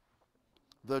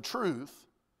 The truth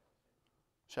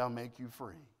shall make you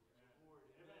free.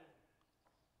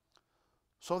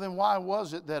 So then why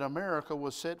was it that America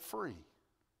was set free?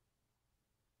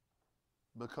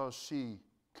 Because she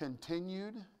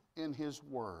continued in His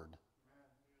Word,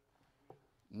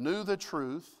 knew the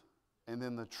truth, and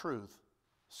then the truth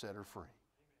set her free.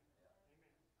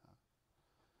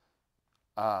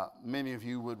 Many of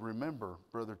you would remember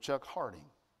Brother Chuck Harding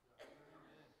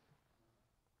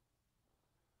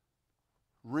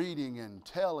reading and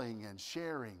telling and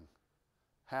sharing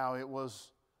how it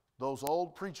was those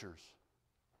old preachers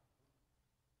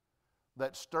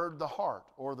that stirred the heart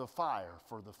or the fire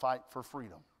for the fight for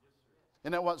freedom.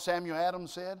 Isn't that what Samuel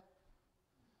Adams said?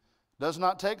 Does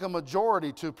not take a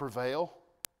majority to prevail.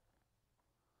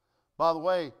 By the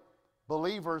way,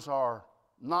 believers are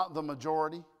not the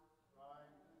majority.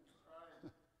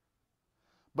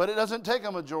 But it doesn't take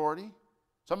a majority.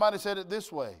 Somebody said it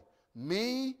this way: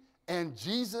 me and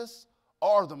Jesus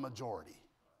are the majority.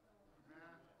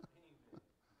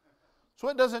 So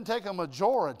it doesn't take a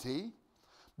majority,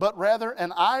 but rather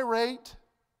an irate,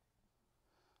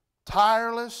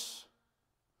 tireless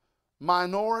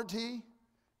minority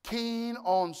keen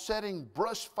on setting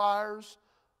brush fires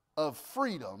of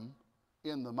freedom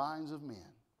in the minds of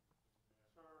men.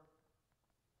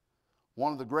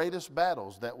 One of the greatest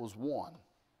battles that was won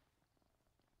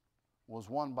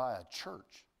by a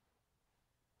church.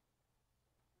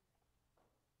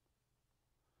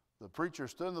 The preacher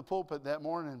stood in the pulpit that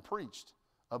morning and preached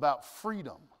about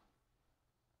freedom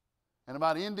and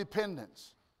about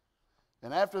independence.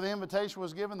 And after the invitation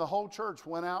was given, the whole church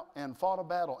went out and fought a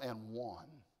battle and won.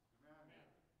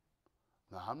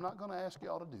 Now, I'm not going to ask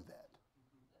y'all to do that.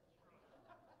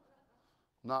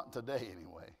 Not today,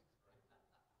 anyway.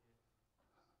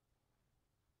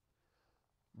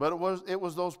 But it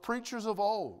was those preachers of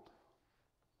old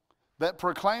that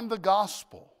proclaimed the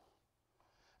gospel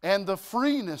and the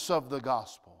freeness of the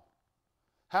gospel.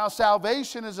 How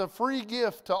salvation is a free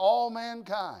gift to all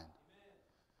mankind.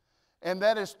 And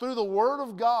that is through the Word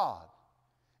of God.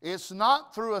 It's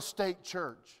not through a state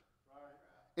church.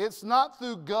 It's not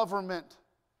through government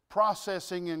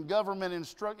processing and government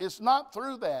instruction. It's not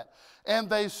through that. And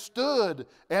they stood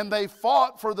and they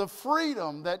fought for the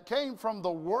freedom that came from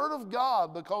the Word of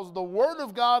God, because the Word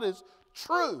of God is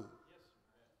true.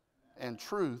 And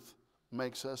truth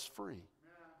makes us free.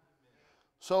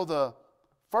 So the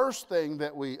first thing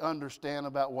that we understand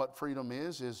about what freedom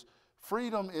is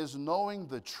freedom is knowing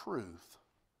the truth.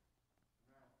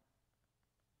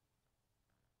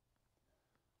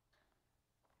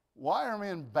 Why are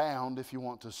men bound, if you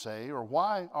want to say, or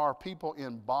why are people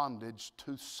in bondage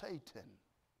to Satan?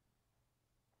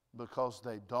 Because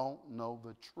they don't know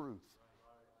the truth.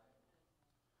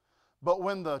 But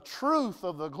when the truth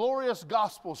of the glorious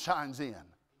gospel shines in,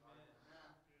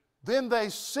 then they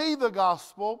see the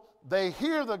gospel, they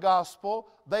hear the gospel,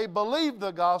 they believe the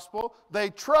gospel,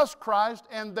 they trust Christ,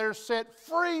 and they're set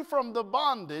free from the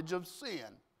bondage of sin.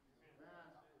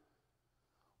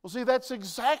 Well, see, that's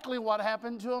exactly what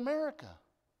happened to America.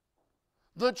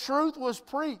 The truth was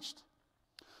preached.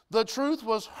 The truth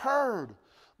was heard.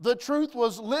 The truth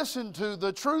was listened to.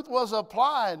 The truth was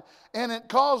applied. And it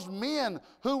caused men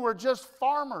who were just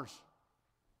farmers.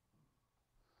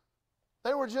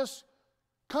 They were just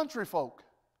country folk.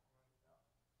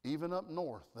 Even up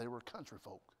north, they were country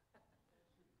folk.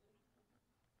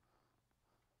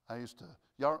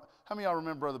 How many of y'all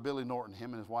remember Brother Billy Norton?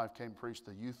 Him and his wife came and preached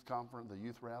the youth conference, the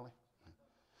youth rally.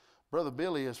 Brother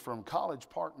Billy is from College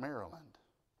Park, Maryland.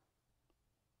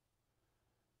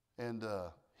 And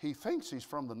he thinks he's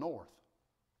from the north.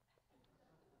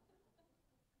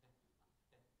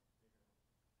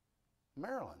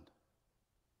 Maryland.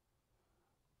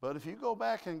 But if you go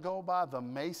back and go by the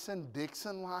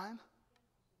Mason-Dixon line,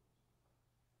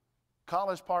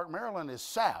 College Park, Maryland is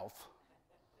south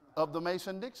of the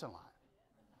Mason-Dixon line.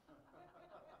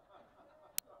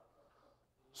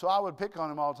 So I would pick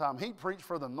on him all the time. He'd preach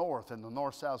for the North in the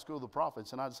North-South School of the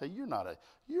Prophets, and I'd say, you're not a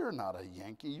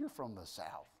Yankee, you're from the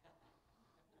South.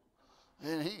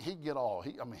 And he'd get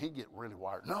really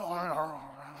wired. No.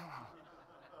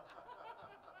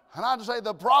 And I'd say,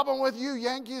 the problem with you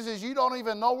Yankees is you don't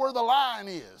even know where the line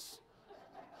is.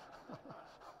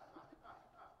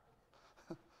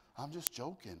 I'm just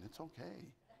joking. It's okay.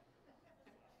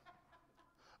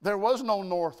 There was no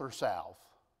North or South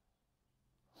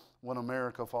when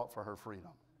America fought for her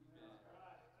freedom.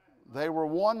 They were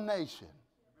one nation,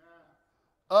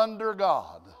 under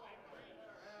God,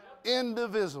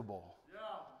 indivisible,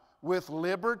 with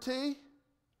liberty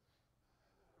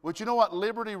But you know what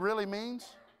liberty really means?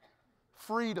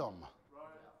 Freedom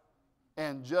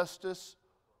and justice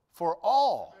for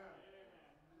all.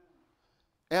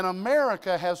 And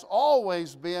America has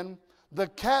always been the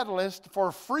catalyst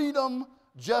for freedom,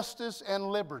 justice, and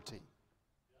liberty.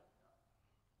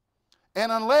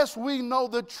 And unless we know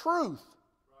the truth,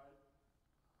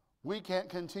 we can't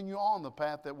continue on the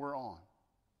path that we're on.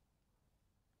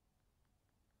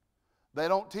 They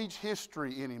don't teach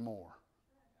history anymore.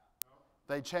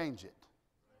 They change it.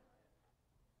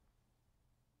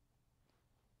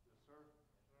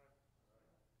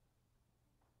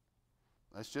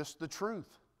 That's just the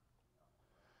truth.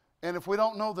 And if we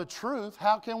don't know the truth,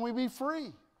 how can we be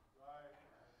free?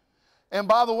 And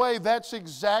by the way, that's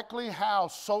exactly how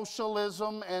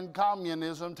socialism and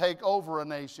communism take over a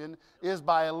nation, is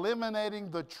by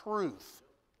eliminating the truth.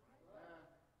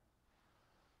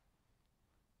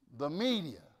 The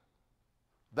media,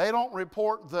 they don't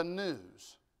report the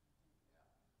news.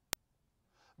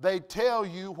 They tell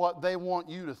you what they want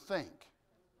you to think.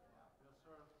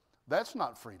 That's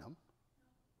not freedom,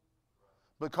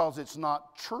 because it's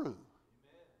not true.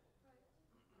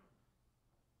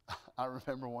 I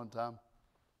remember one time,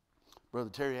 Brother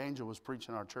Terry Angel was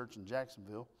preaching our church in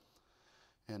Jacksonville,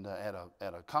 and at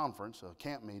a conference, a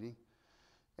camp meeting,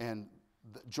 and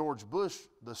George Bush,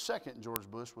 the second George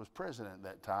Bush, was president at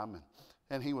that time,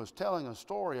 and he was telling a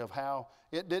story of how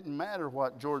it didn't matter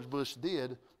what George Bush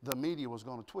did, the media was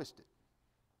going to twist it.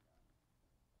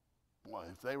 Well,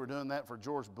 if they were doing that for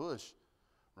George Bush,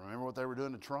 remember what they were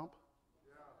doing to Trump?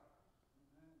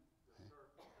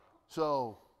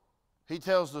 So he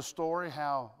tells the story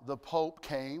how the Pope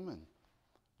came and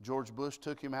George Bush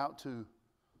took him out to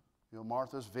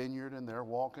Martha's Vineyard, and they're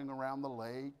walking around the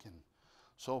lake and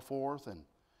so forth,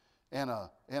 and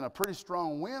a pretty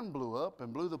strong wind blew up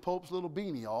and blew the Pope's little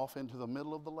beanie off into the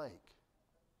middle of the lake.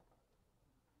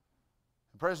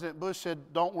 And President Bush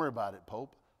said, "Don't worry about it,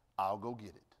 Pope. I'll go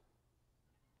get it."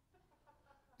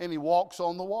 And he walks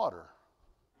on the water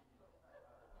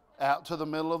out to the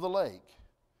middle of the lake,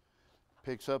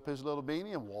 picks up his little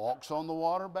beanie and walks on the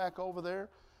water back over there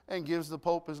and gives the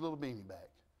Pope his little beanie back.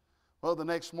 Well, the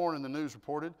next morning the news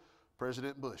reported,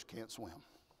 President Bush can't swim.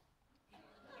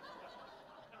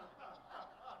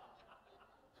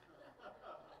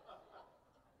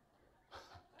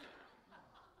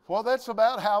 Well, that's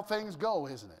about how things go,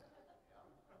 isn't it?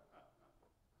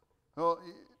 Well,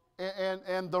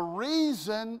 and the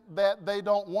reason that they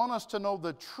don't want us to know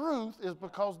the truth is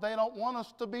because they don't want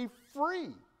us to be free.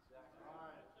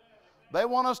 They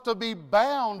want us to be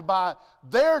bound by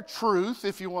their truth,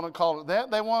 if you want to call it that.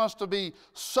 They want us to be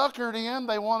suckered in.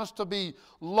 They want us to be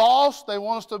lost. They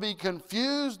want us to be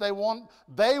confused. They want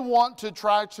to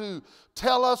try to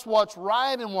tell us what's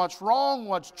right and what's wrong,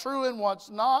 what's true and what's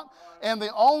not. And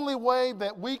the only way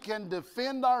that we can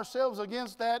defend ourselves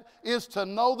against that is to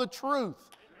know the truth.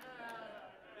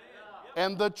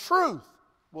 And the truth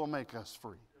will make us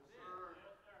free.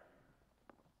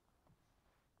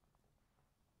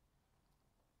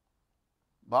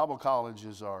 Bible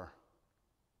colleges are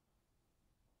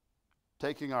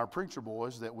taking our preacher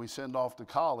boys that we send off to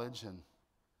college and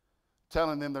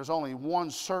telling them there's only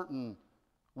one certain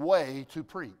way to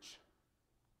preach.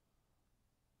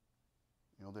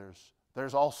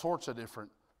 There's all sorts of different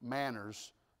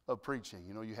manners of preaching.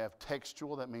 You have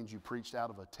textual, that means you preached out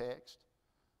of a text.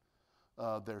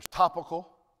 There's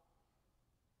topical,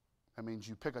 that means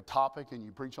you pick a topic and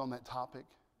you preach on that topic.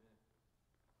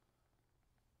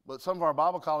 But some of our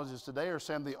Bible colleges today are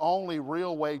saying the only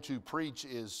real way to preach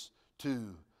is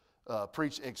to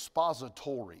preach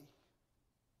expository.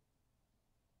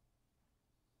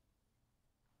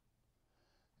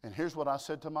 And here's what I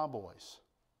said to my boys.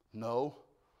 No,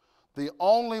 the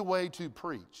only way to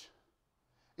preach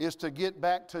is to get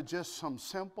back to just some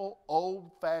simple,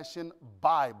 old-fashioned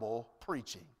Bible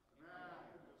preaching.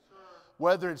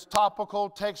 Whether it's topical,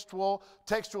 textual,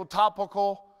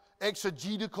 topical,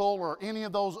 exegetical, or any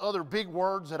of those other big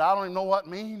words that I don't even know what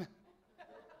mean.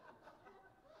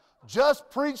 Just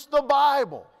preach the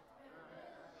Bible.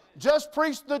 Just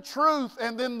preach the truth,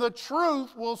 and then the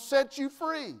truth will set you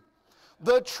free.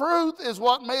 The truth is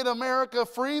what made America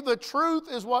free. The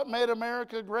truth is what made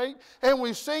America great. And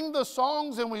we sing the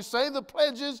songs and we say the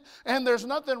pledges, and there's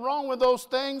nothing wrong with those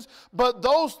things, but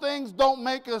those things don't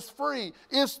make us free.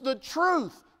 It's the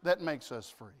truth that makes us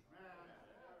free.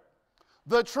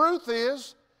 The truth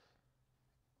is,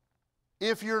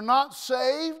 if you're not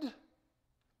saved,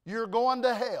 you're going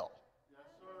to hell.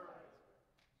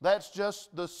 That's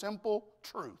just the simple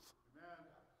truth.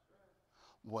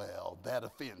 Well, that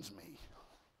offends me.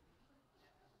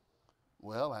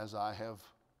 Well, as I have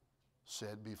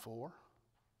said before,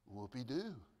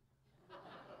 Whoopee-doo.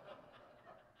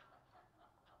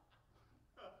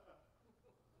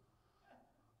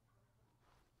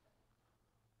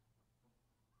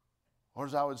 Or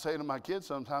as I would say to my kids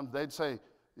sometimes, they'd say,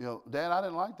 you know, Dad, I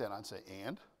didn't like that. I'd say,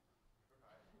 and?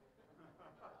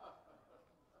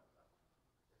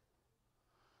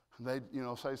 They'd, you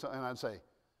know, say something, and I'd say,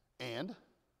 and?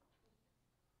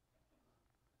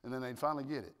 And then they'd finally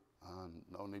get it.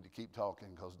 No need to keep talking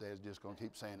because Dad's just going to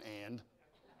keep saying, and?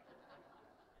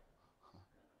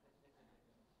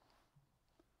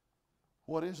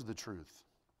 What is the truth?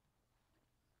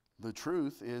 The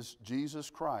truth is Jesus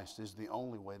Christ is the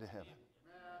only way to heaven.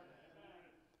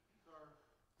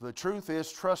 The truth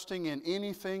is trusting in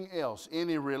anything else,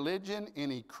 any religion,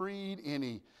 any creed,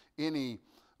 any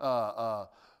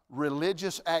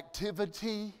religious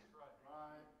activity,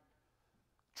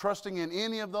 trusting in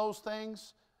any of those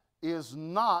things is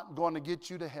not going to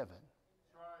get you to heaven.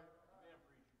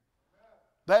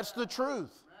 That's the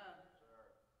truth.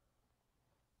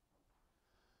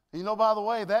 You know, by the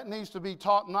way, that needs to be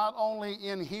taught not only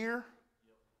in here,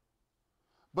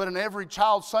 but in every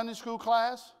child's Sunday school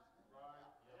class,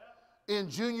 in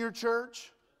junior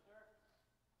church.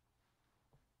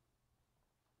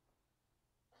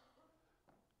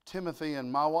 Timothy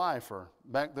and my wife are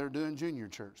back there doing junior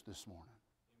church this morning.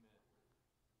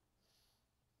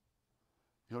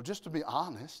 You know, just to be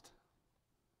honest,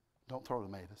 don't throw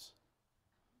tomatoes.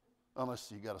 Unless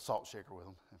you got a salt shaker with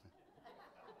them.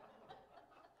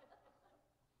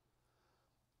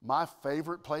 My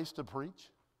favorite place to preach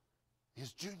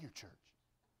is junior church.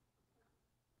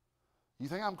 You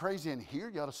think I'm crazy in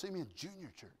here? You ought to see me in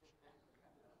junior church.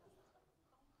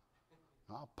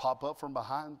 I'll pop up from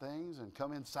behind things and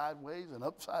come in sideways and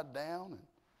upside down and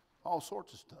all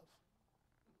sorts of stuff.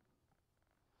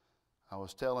 I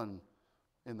was telling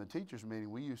in the teachers'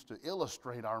 meeting, we used to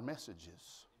illustrate our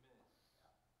messages.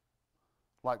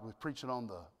 Like with preaching on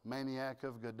the maniac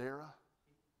of Gadara.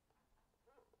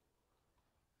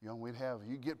 You know,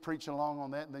 you get preaching along on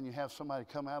that, and then you have somebody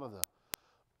come out of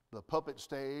the puppet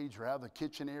stage or out of the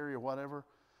kitchen area or whatever,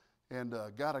 and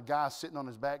got a guy sitting on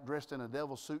his back dressed in a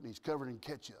devil's suit, and he's covered in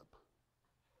ketchup.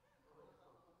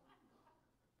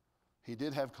 He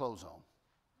did have clothes on.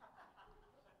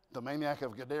 The maniac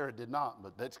of Gadara did not,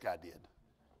 but this guy did.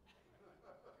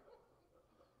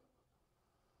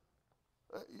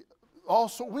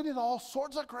 Also, we did all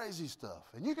sorts of crazy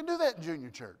stuff, and you can do that in junior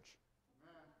church.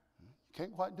 You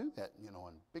can't quite do that, you know,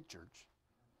 in big church.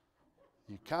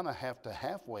 You kind of have to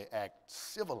halfway act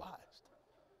civilized.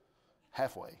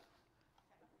 Halfway.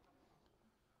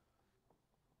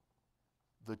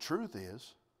 The truth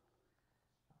is,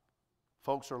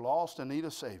 folks are lost and need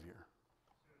a Savior.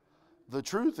 The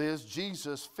truth is,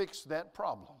 Jesus fixed that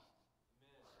problem.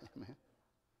 Amen. The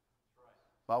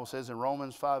Bible says in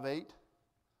Romans 5:8,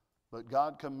 but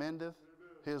God commendeth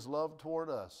His love toward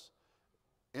us,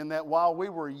 in that while we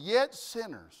were yet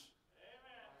sinners,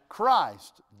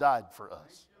 Christ died for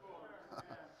us.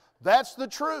 That's the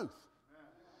truth.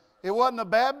 It wasn't a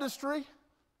baptistry.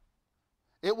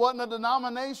 It wasn't a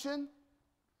denomination.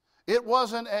 It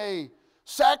wasn't a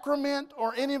sacrament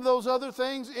or any of those other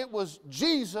things. It was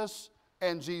Jesus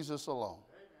and Jesus alone.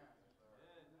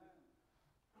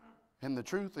 And the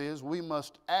truth is, we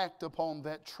must act upon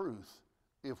that truth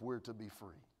if we're to be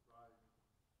free.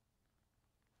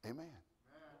 Amen.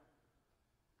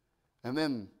 And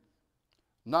then,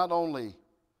 not only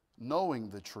knowing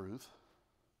the truth,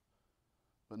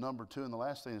 but number two, and the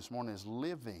last thing this morning, is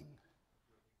living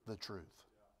the truth.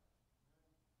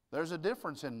 There's a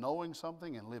difference in knowing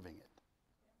something and living it.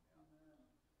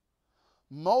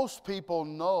 Most people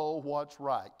know what's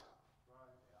right,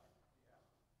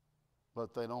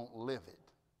 but they don't live it.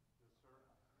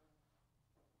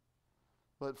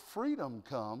 But freedom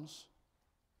comes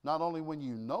not only when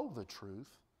you know the truth,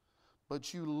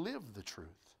 but you live the truth.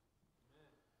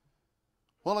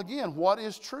 Well, again, what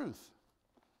is truth?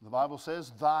 The Bible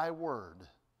says, thy word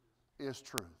is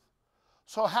truth.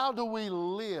 So how do we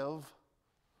live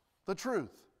the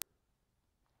truth?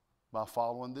 By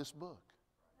following this book.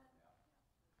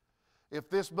 If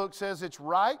this book says it's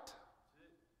right,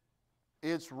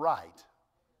 it's right.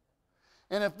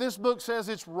 And if this book says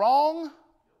it's wrong,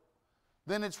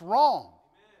 then it's wrong.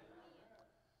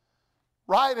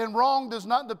 Right and wrong does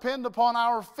not depend upon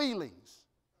our feelings.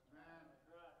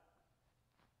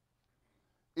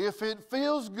 If it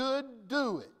feels good,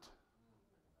 do it.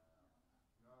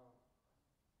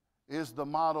 Is the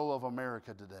motto of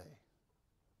America today.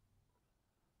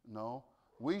 No,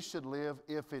 we should live,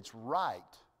 if it's right,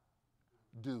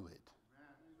 do it.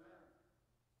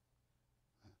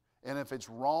 And if it's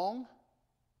wrong,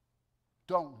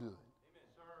 don't do it.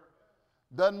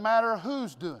 Doesn't matter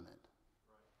who's doing it.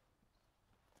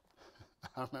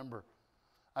 I remember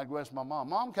I'd go ask my mom,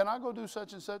 Mom, can I go do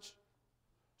such and such?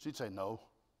 She'd say, no.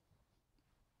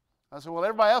 I said, well,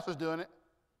 everybody else is doing it.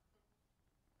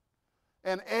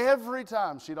 And every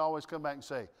time she'd always come back and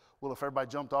say, well, if everybody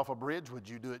jumped off a bridge, would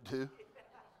you do it too?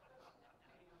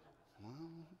 Well,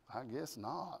 I guess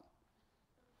not.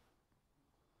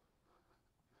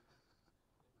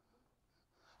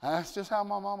 That's just how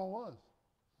my mama was.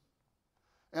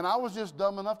 And I was just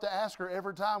dumb enough to ask her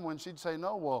every time when she'd say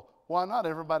no, well, why not?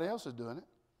 Everybody else is doing it.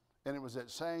 And it was that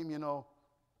same,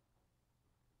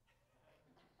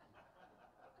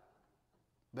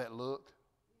 that look.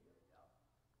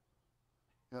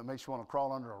 It makes you want to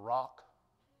crawl under a rock.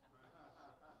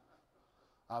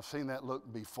 I've seen that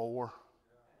look before.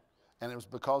 And it was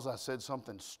because I said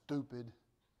something stupid.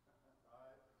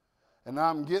 And now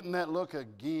I'm getting that look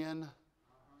again.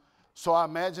 So I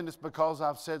imagine it's because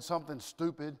I've said something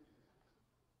stupid.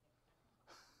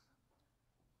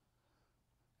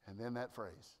 And then that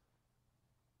phrase.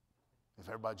 If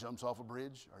everybody jumps off a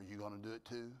bridge, are you going to do it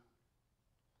too?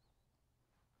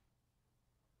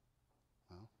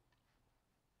 Well,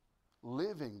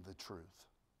 living the truth.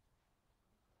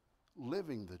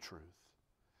 Living the truth.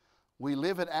 We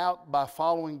live it out by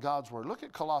following God's word. Look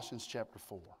at Colossians chapter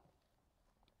 4.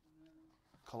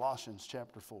 Colossians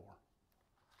chapter 4.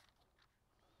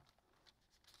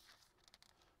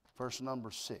 Verse number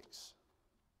 6.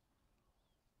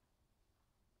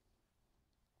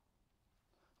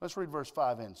 Let's read verse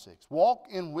 5 and 6. Walk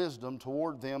in wisdom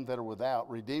toward them that are without,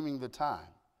 redeeming the time.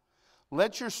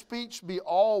 Let your speech be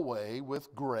always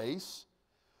with grace,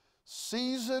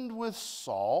 seasoned with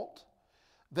salt,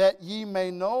 that ye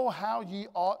may know how ye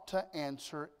ought to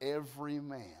answer every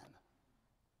man.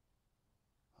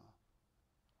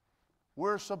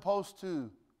 We're supposed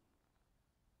to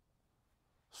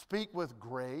speak with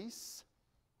grace,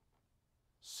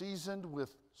 seasoned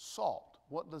with salt.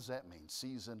 What does that mean,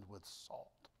 seasoned with salt?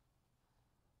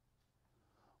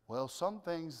 Well, some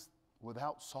things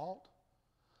without salt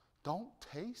don't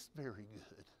taste very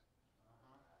good.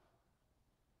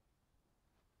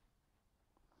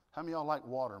 How many of y'all like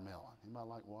watermelon? Anybody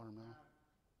like watermelon?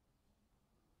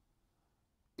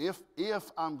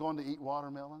 If I'm going to eat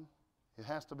watermelon, it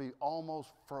has to be almost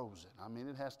frozen. I mean,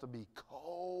 it has to be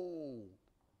cold.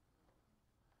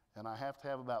 And I have to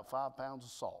have about 5 pounds of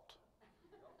salt.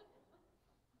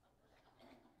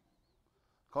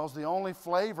 Because the only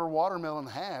flavor watermelon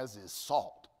has is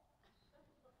salt.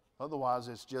 Otherwise,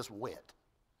 it's just wet.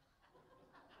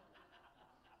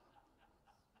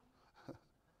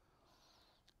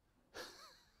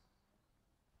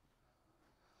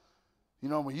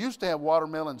 We used to have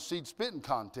watermelon seed spitting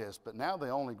contests, but now they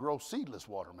only grow seedless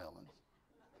watermelons.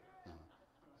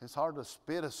 It's hard to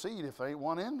spit a seed if there ain't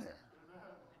one in there.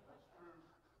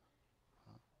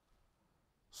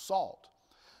 Salt.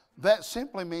 That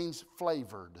simply means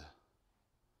flavored,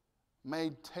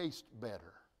 made taste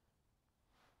better.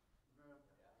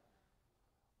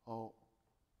 Oh,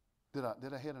 did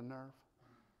I hit a nerve?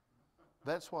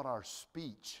 That's what our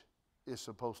speech is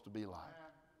supposed to be like.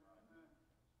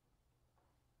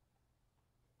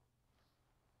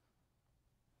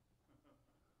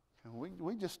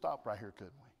 We just stop right here,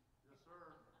 couldn't we? Yes, sir.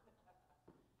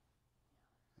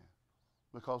 Yeah.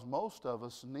 Because most of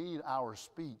us need our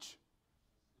speech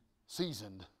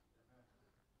seasoned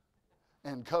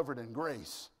and covered in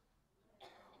grace.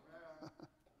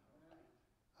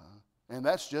 And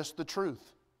that's just the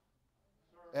truth.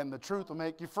 And the truth will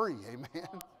make you free. Amen.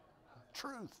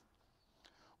 Truth.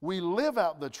 We live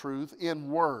out the truth in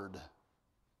word.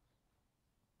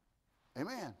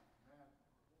 Amen.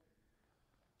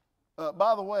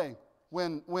 By the way,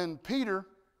 when Peter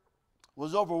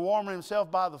was over warming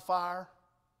himself by the fire,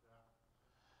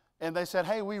 and they said,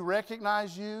 hey, we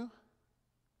recognize you,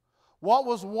 what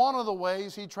was one of the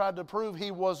ways he tried to prove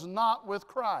he was not with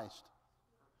Christ?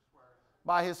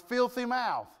 By his filthy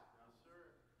mouth.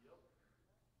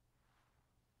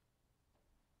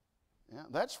 Yeah,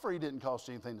 that's free, didn't cost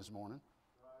you anything this morning.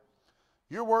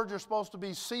 Your words are supposed to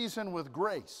be seasoned with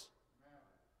grace,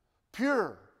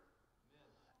 pure,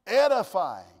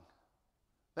 edifying.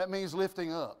 That means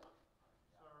lifting up,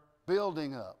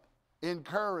 building up,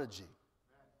 encouraging.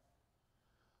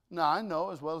 Now, I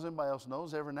know as well as anybody else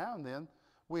knows, every now and then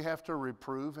we have to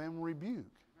reprove and rebuke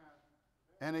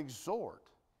and exhort.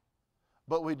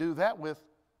 But we do that with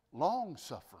long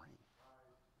suffering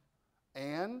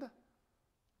and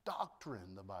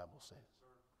doctrine, the Bible says.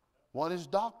 What is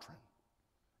doctrine?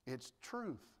 It's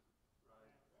truth.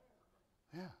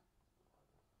 Yeah.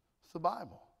 It's the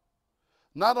Bible.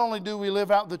 Not only do we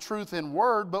live out the truth in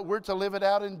word, but we're to live it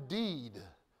out in deed.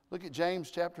 Look at James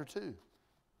chapter 2.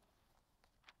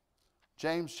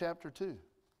 James chapter 2.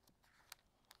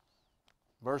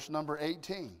 Verse number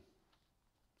 18.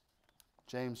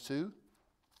 James 2,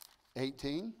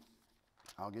 18.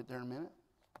 I'll get there in a minute.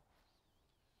 The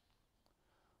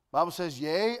Bible says,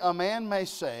 yea, a man may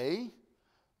say,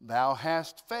 thou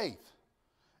hast faith,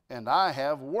 and I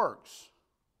have works.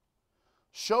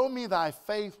 Show me thy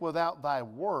faith without thy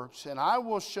works, and I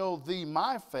will show thee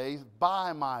my faith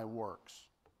by my works.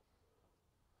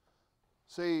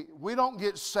 See, we don't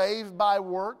get saved by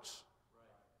works.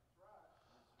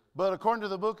 But according to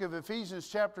the book of Ephesians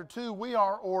chapter 2, we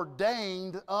are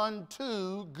ordained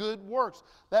unto good works.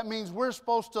 That means we're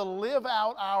supposed to live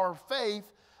out our faith,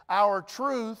 our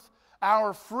truth,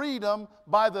 our freedom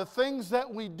by the things that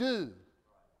we do.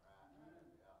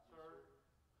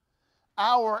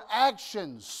 Our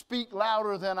actions speak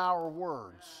louder than our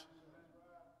words.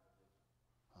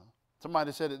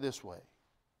 Somebody said it this way.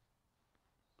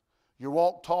 Your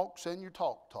walk talks and your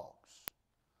talk talks.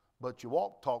 But your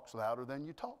walk talks louder than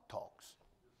your talk talks.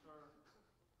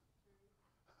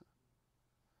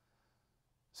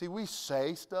 See, we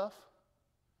say stuff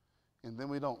and then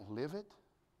we don't live it.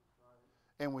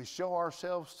 And we show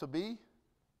ourselves to be,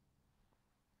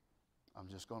 I'm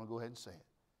just going to go ahead and say it,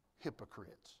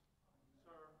 hypocrites.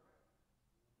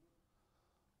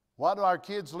 Why do our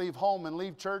kids leave home and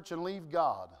leave church and leave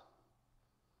God?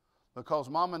 Because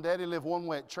mom and daddy live one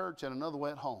way at church and another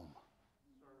way at home.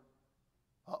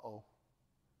 Uh-oh.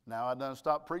 Now I done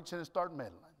stop preaching and start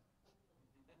meddling.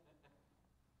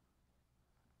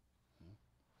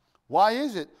 Why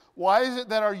is it? Why is it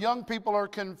that our young people are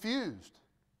confused?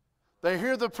 They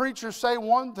hear the preacher say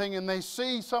one thing and they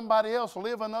see somebody else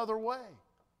live another way.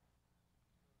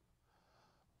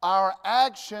 Our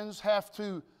actions have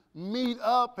to meet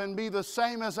up and be the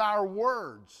same as our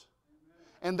words.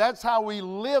 And that's how we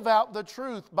live out the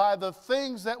truth, by the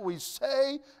things that we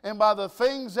say and by the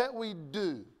things that we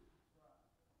do.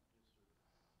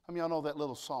 How many of y'all know that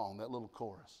little song, that little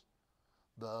chorus?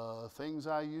 The things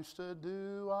I used to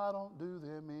do, I don't do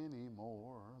them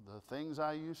anymore. The things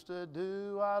I used to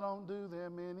do, I don't do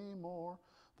them anymore.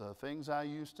 The things I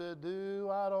used to do,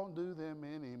 I don't do them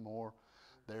anymore.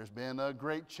 There's been a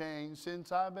great change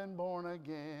since I've been born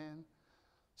again.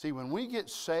 See, when we get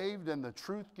saved and the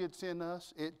truth gets in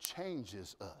us, it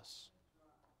changes us.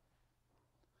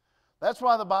 That's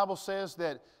why the Bible says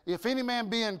that if any man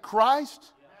be in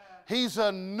Christ, he's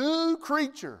a new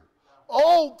creature.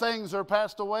 Old things are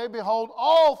passed away. Behold,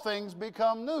 all things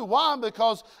become new. Why?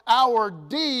 Because our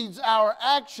deeds, our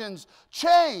actions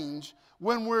change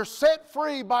when we're set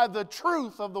free by the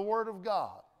truth of the Word of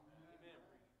God.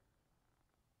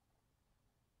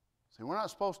 See, we're not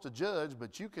supposed to judge,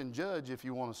 but you can judge, if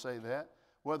you want to say that,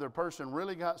 whether a person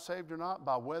really got saved or not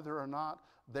by whether or not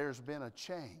there's been a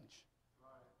change.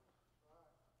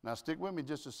 Now stick with me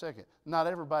just a second. Not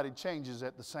everybody changes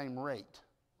at the same rate.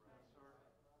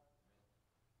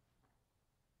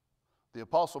 The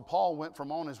Apostle Paul went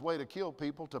from on his way to kill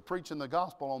people to preaching the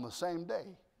gospel on the same day.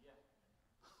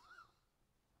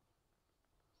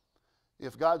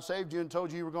 If God saved you and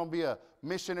told you you were going to be a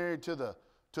missionary to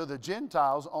the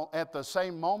Gentiles at the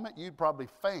same moment, you'd probably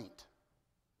faint.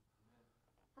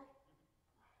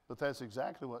 But that's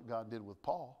exactly what God did with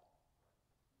Paul.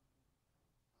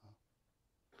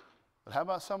 But how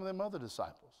about some of them other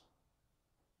disciples?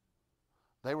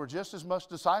 They were just as much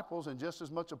disciples and just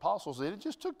as much apostles. It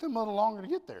just took them a little longer to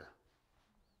get there.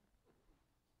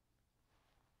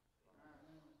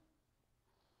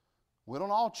 We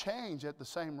don't all change at the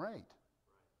same rate.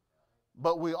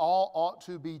 But we all ought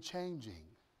to be changing.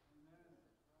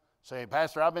 Say,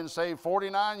 Pastor, I've been saved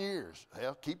 49 years.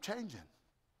 Well, keep changing.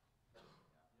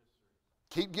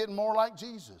 Keep getting more like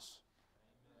Jesus.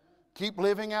 Keep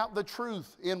living out the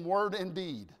truth in word and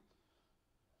deed.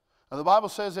 And the Bible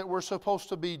says that we're supposed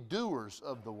to be doers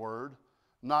of the word,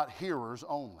 not hearers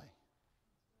only.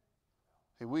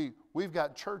 Hey, we've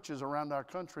got churches around our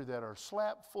country that are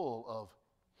slap full of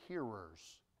hearers.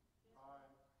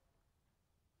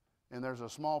 And there's a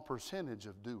small percentage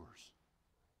of doers.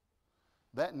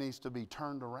 That needs to be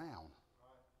turned around.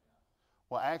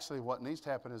 Well, actually, what needs to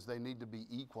happen is they need to be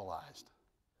equalized.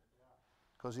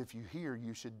 Because if you hear,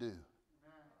 you should do.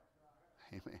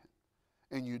 Amen.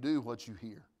 And you do what you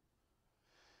hear.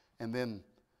 And then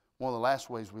one of the last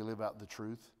ways we live out the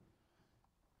truth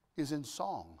is in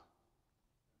song.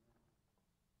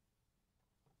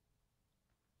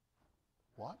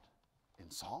 What? In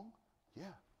song?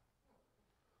 Yeah.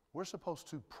 We're supposed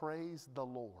to praise the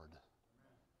Lord.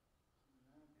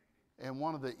 And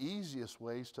one of the easiest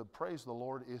ways to praise the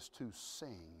Lord is to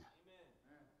sing.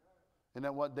 Isn't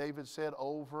that what David said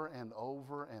over and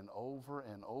over and over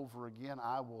and over again?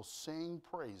 I will sing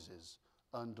praises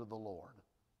unto the Lord.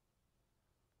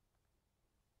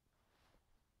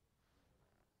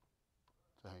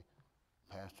 Say,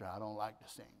 Pastor, I don't like to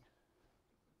sing.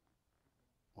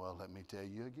 Well, let me tell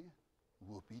you again.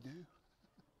 Whoopee-doo.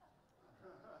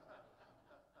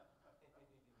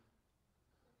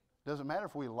 Doesn't matter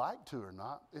if we like to or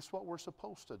not. It's what we're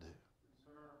supposed to do.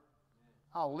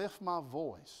 I'll lift my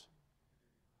voice.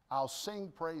 I'll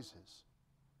sing praises.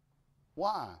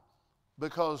 Why?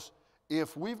 Because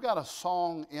if we've got a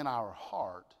song in our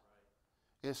heart,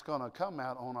 it's going to come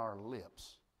out on our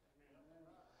lips.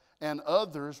 And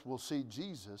others will see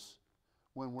Jesus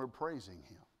when we're praising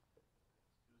Him.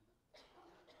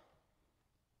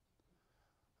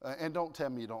 And don't tell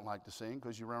me you don't like to sing,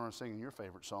 because you run around singing your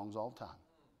favorite songs all the time.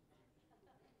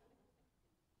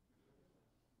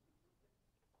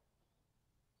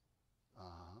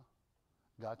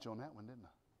 Got you on that one, didn't I?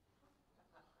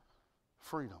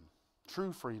 Freedom.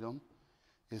 True freedom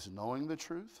is knowing the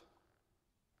truth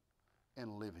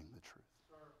and living the truth.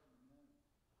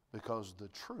 Because the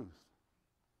truth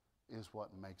is what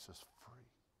makes us free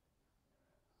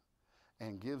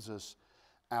and gives us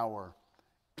our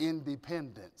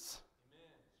independence,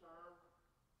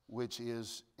 which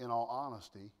is, in all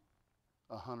honesty,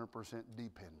 100%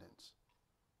 dependence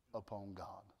upon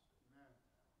God.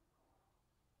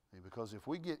 Because if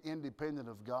we get independent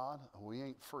of God, we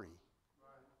ain't free.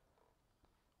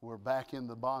 We're back in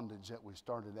the bondage that we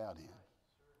started out in.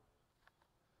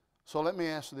 So let me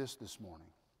ask this morning.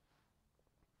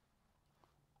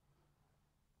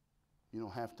 You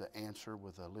don't have to answer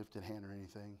with a lifted hand or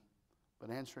anything, but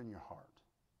answer in your heart.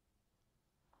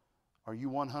 Are you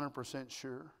 100%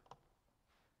 sure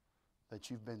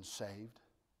that you've been saved?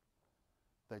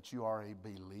 That you are a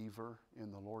believer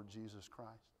in the Lord Jesus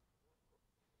Christ?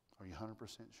 Are you 100%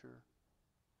 sure?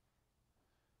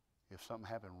 If something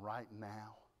happened right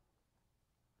now,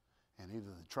 and either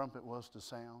the trumpet was to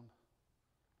sound,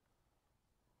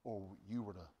 or you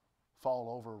were to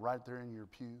fall over right there in your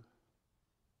pew,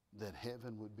 that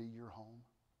heaven would be your home?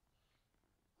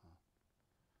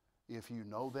 If you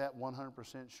know that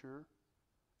 100% sure,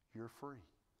 you're free.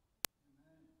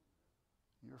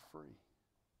 You're free.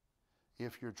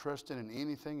 If you're trusting in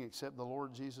anything except the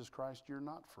Lord Jesus Christ, you're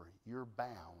not free. You're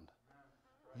bound.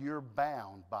 You're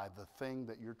bound by the thing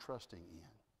that you're trusting in.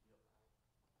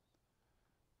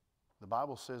 The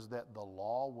Bible says that the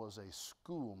law was a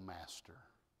schoolmaster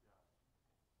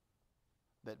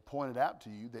that pointed out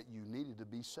to you that you needed to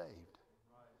be saved.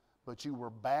 But you were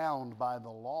bound by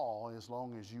the law as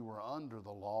long as you were under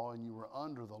the law, and you were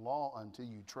under the law until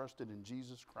you trusted in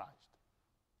Jesus Christ.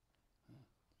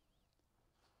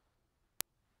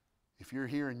 If you're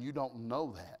here and you don't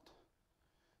know that,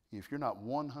 if you're not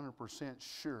 100%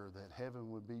 sure that heaven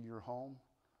would be your home,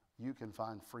 you can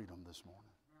find freedom this morning.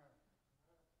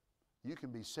 You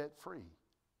can be set free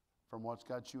from what's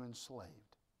got you enslaved.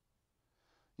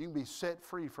 You can be set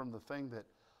free from the thing that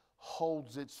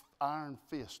holds its iron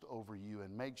fist over you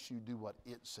and makes you do what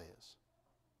it says.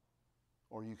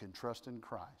 Or you can trust in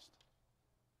Christ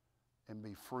and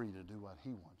be free to do what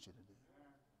He wants you to do.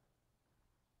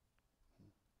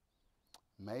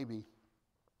 Maybe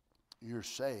you're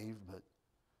saved, but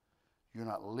you're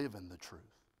not living the truth.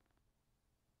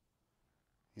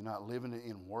 You're not living it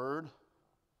in word.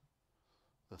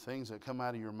 The things that come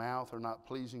out of your mouth are not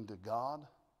pleasing to God.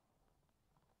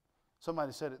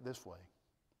 Somebody said it this way.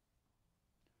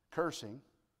 Cursing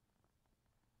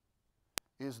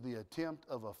is the attempt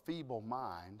of a feeble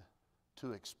mind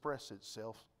to express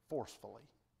itself forcefully.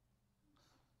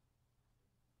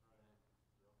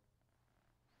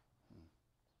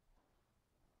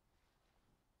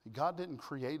 God didn't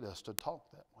create us to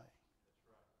talk that way.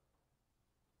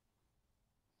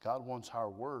 God wants our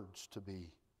words to be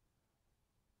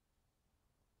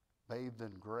bathed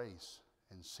in grace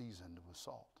and seasoned with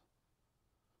salt.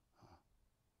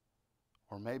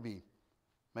 Or maybe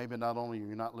not only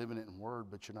you're not living it in word,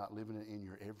 but you're not living it in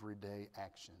your everyday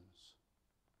actions.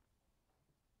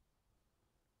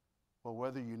 Well,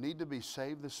 whether you need to be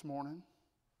saved this morning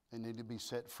and need to be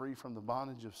set free from the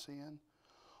bondage of sin,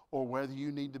 or whether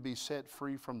you need to be set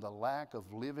free from the lack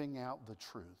of living out the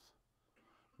truth,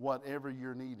 whatever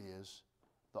your need is,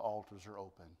 the altars are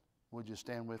open. Would you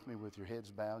stand with me with your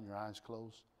heads bowed and your eyes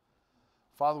closed?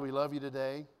 Father, we love you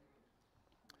today.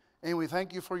 And we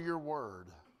thank you for your word,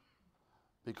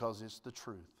 because it's the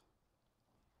truth.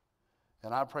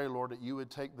 And I pray, Lord, that you would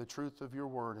take the truth of your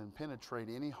word and penetrate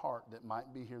any heart that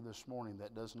might be here this morning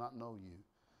that does not know you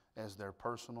as their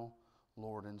personal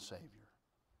Lord and Savior.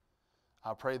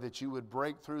 I pray that you would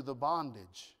break through the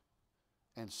bondage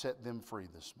and set them free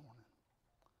this morning.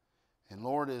 And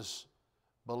Lord, as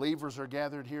believers are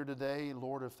gathered here today,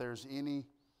 Lord, if there's any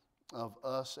of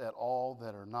us at all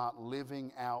that are not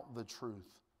living out the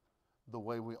truth the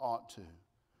way we ought to,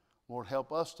 Lord,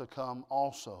 help us to come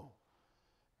also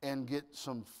and get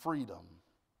some freedom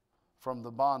from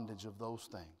the bondage of those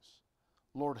things.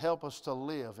 Lord, help us to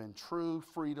live in true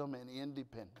freedom and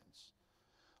independence.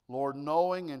 Lord,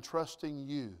 knowing and trusting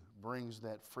you brings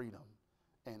that freedom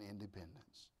and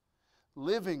independence.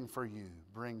 Living for you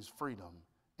brings freedom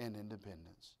and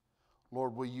independence.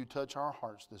 Lord, will you touch our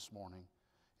hearts this morning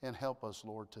and help us,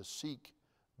 Lord, to seek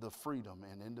the freedom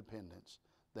and independence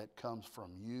that comes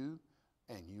from you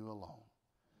and you alone.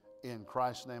 In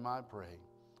Christ's name I pray.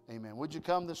 Amen. Would you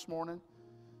come this morning?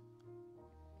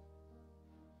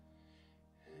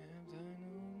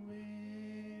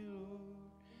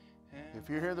 If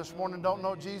you're here this morning and don't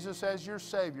know Jesus as your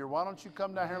Savior, why don't you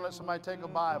come down here and let somebody take a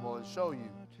Bible and show you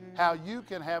how you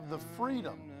can have the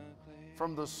freedom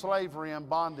from the slavery and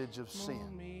bondage of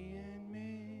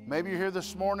sin. Maybe you're here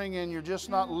this morning and you're just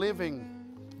not living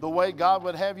the way God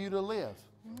would have you to live.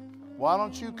 Why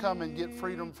don't you come and get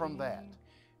freedom from that?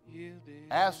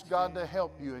 Ask God to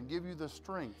help you and give you the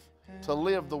strength to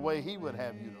live the way He would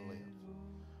have you to live.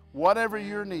 Whatever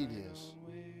your need is.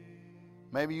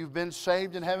 Maybe you've been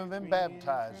saved and haven't been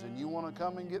baptized and you want to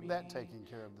come and get that taken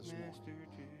care of this morning.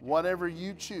 Whatever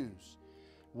you choose,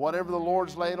 whatever the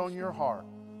Lord's laid on your heart,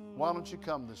 why don't you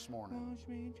come this morning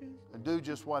and do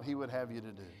just what He would have you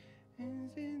to do?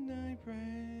 In thy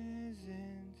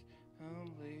presence,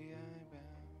 humbly I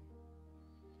bow.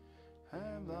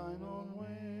 Have thine own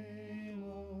way,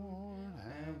 Lord,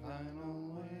 have thine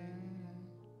own way.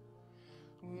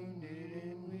 Wounded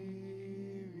and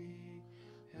weary,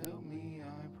 help me, I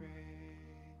pray.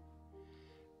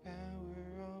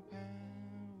 Power, all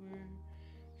power,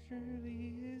 surely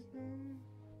is none.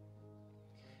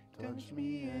 Touch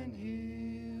me and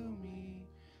heal me,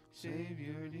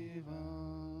 Savior divine.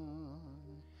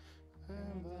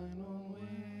 Have thine own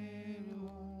way,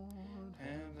 Lord,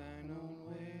 have thine own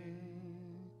way.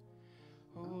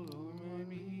 Oh Lord, my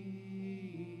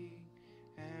being,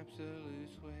 absolute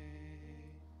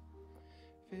sway.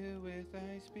 Fill with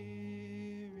thy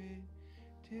spirit,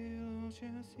 till all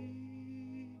shall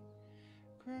see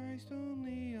Christ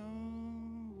only,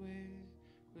 always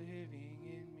living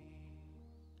in me.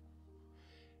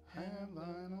 Have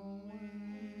thine own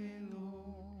way,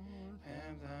 Lord,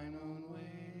 have thine own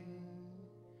way.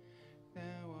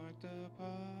 Thou art the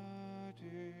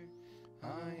potter,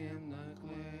 I am the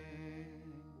clay.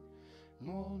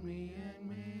 Mold me and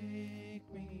make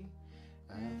me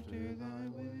after thy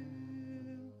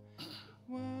will.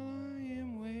 While I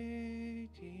am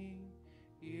waiting,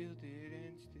 yielded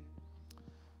and still.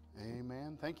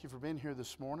 Amen. Thank you for being here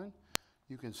this morning.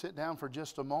 You can sit down for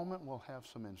just a moment. We'll have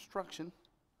some instruction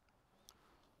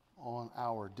on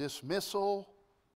our dismissal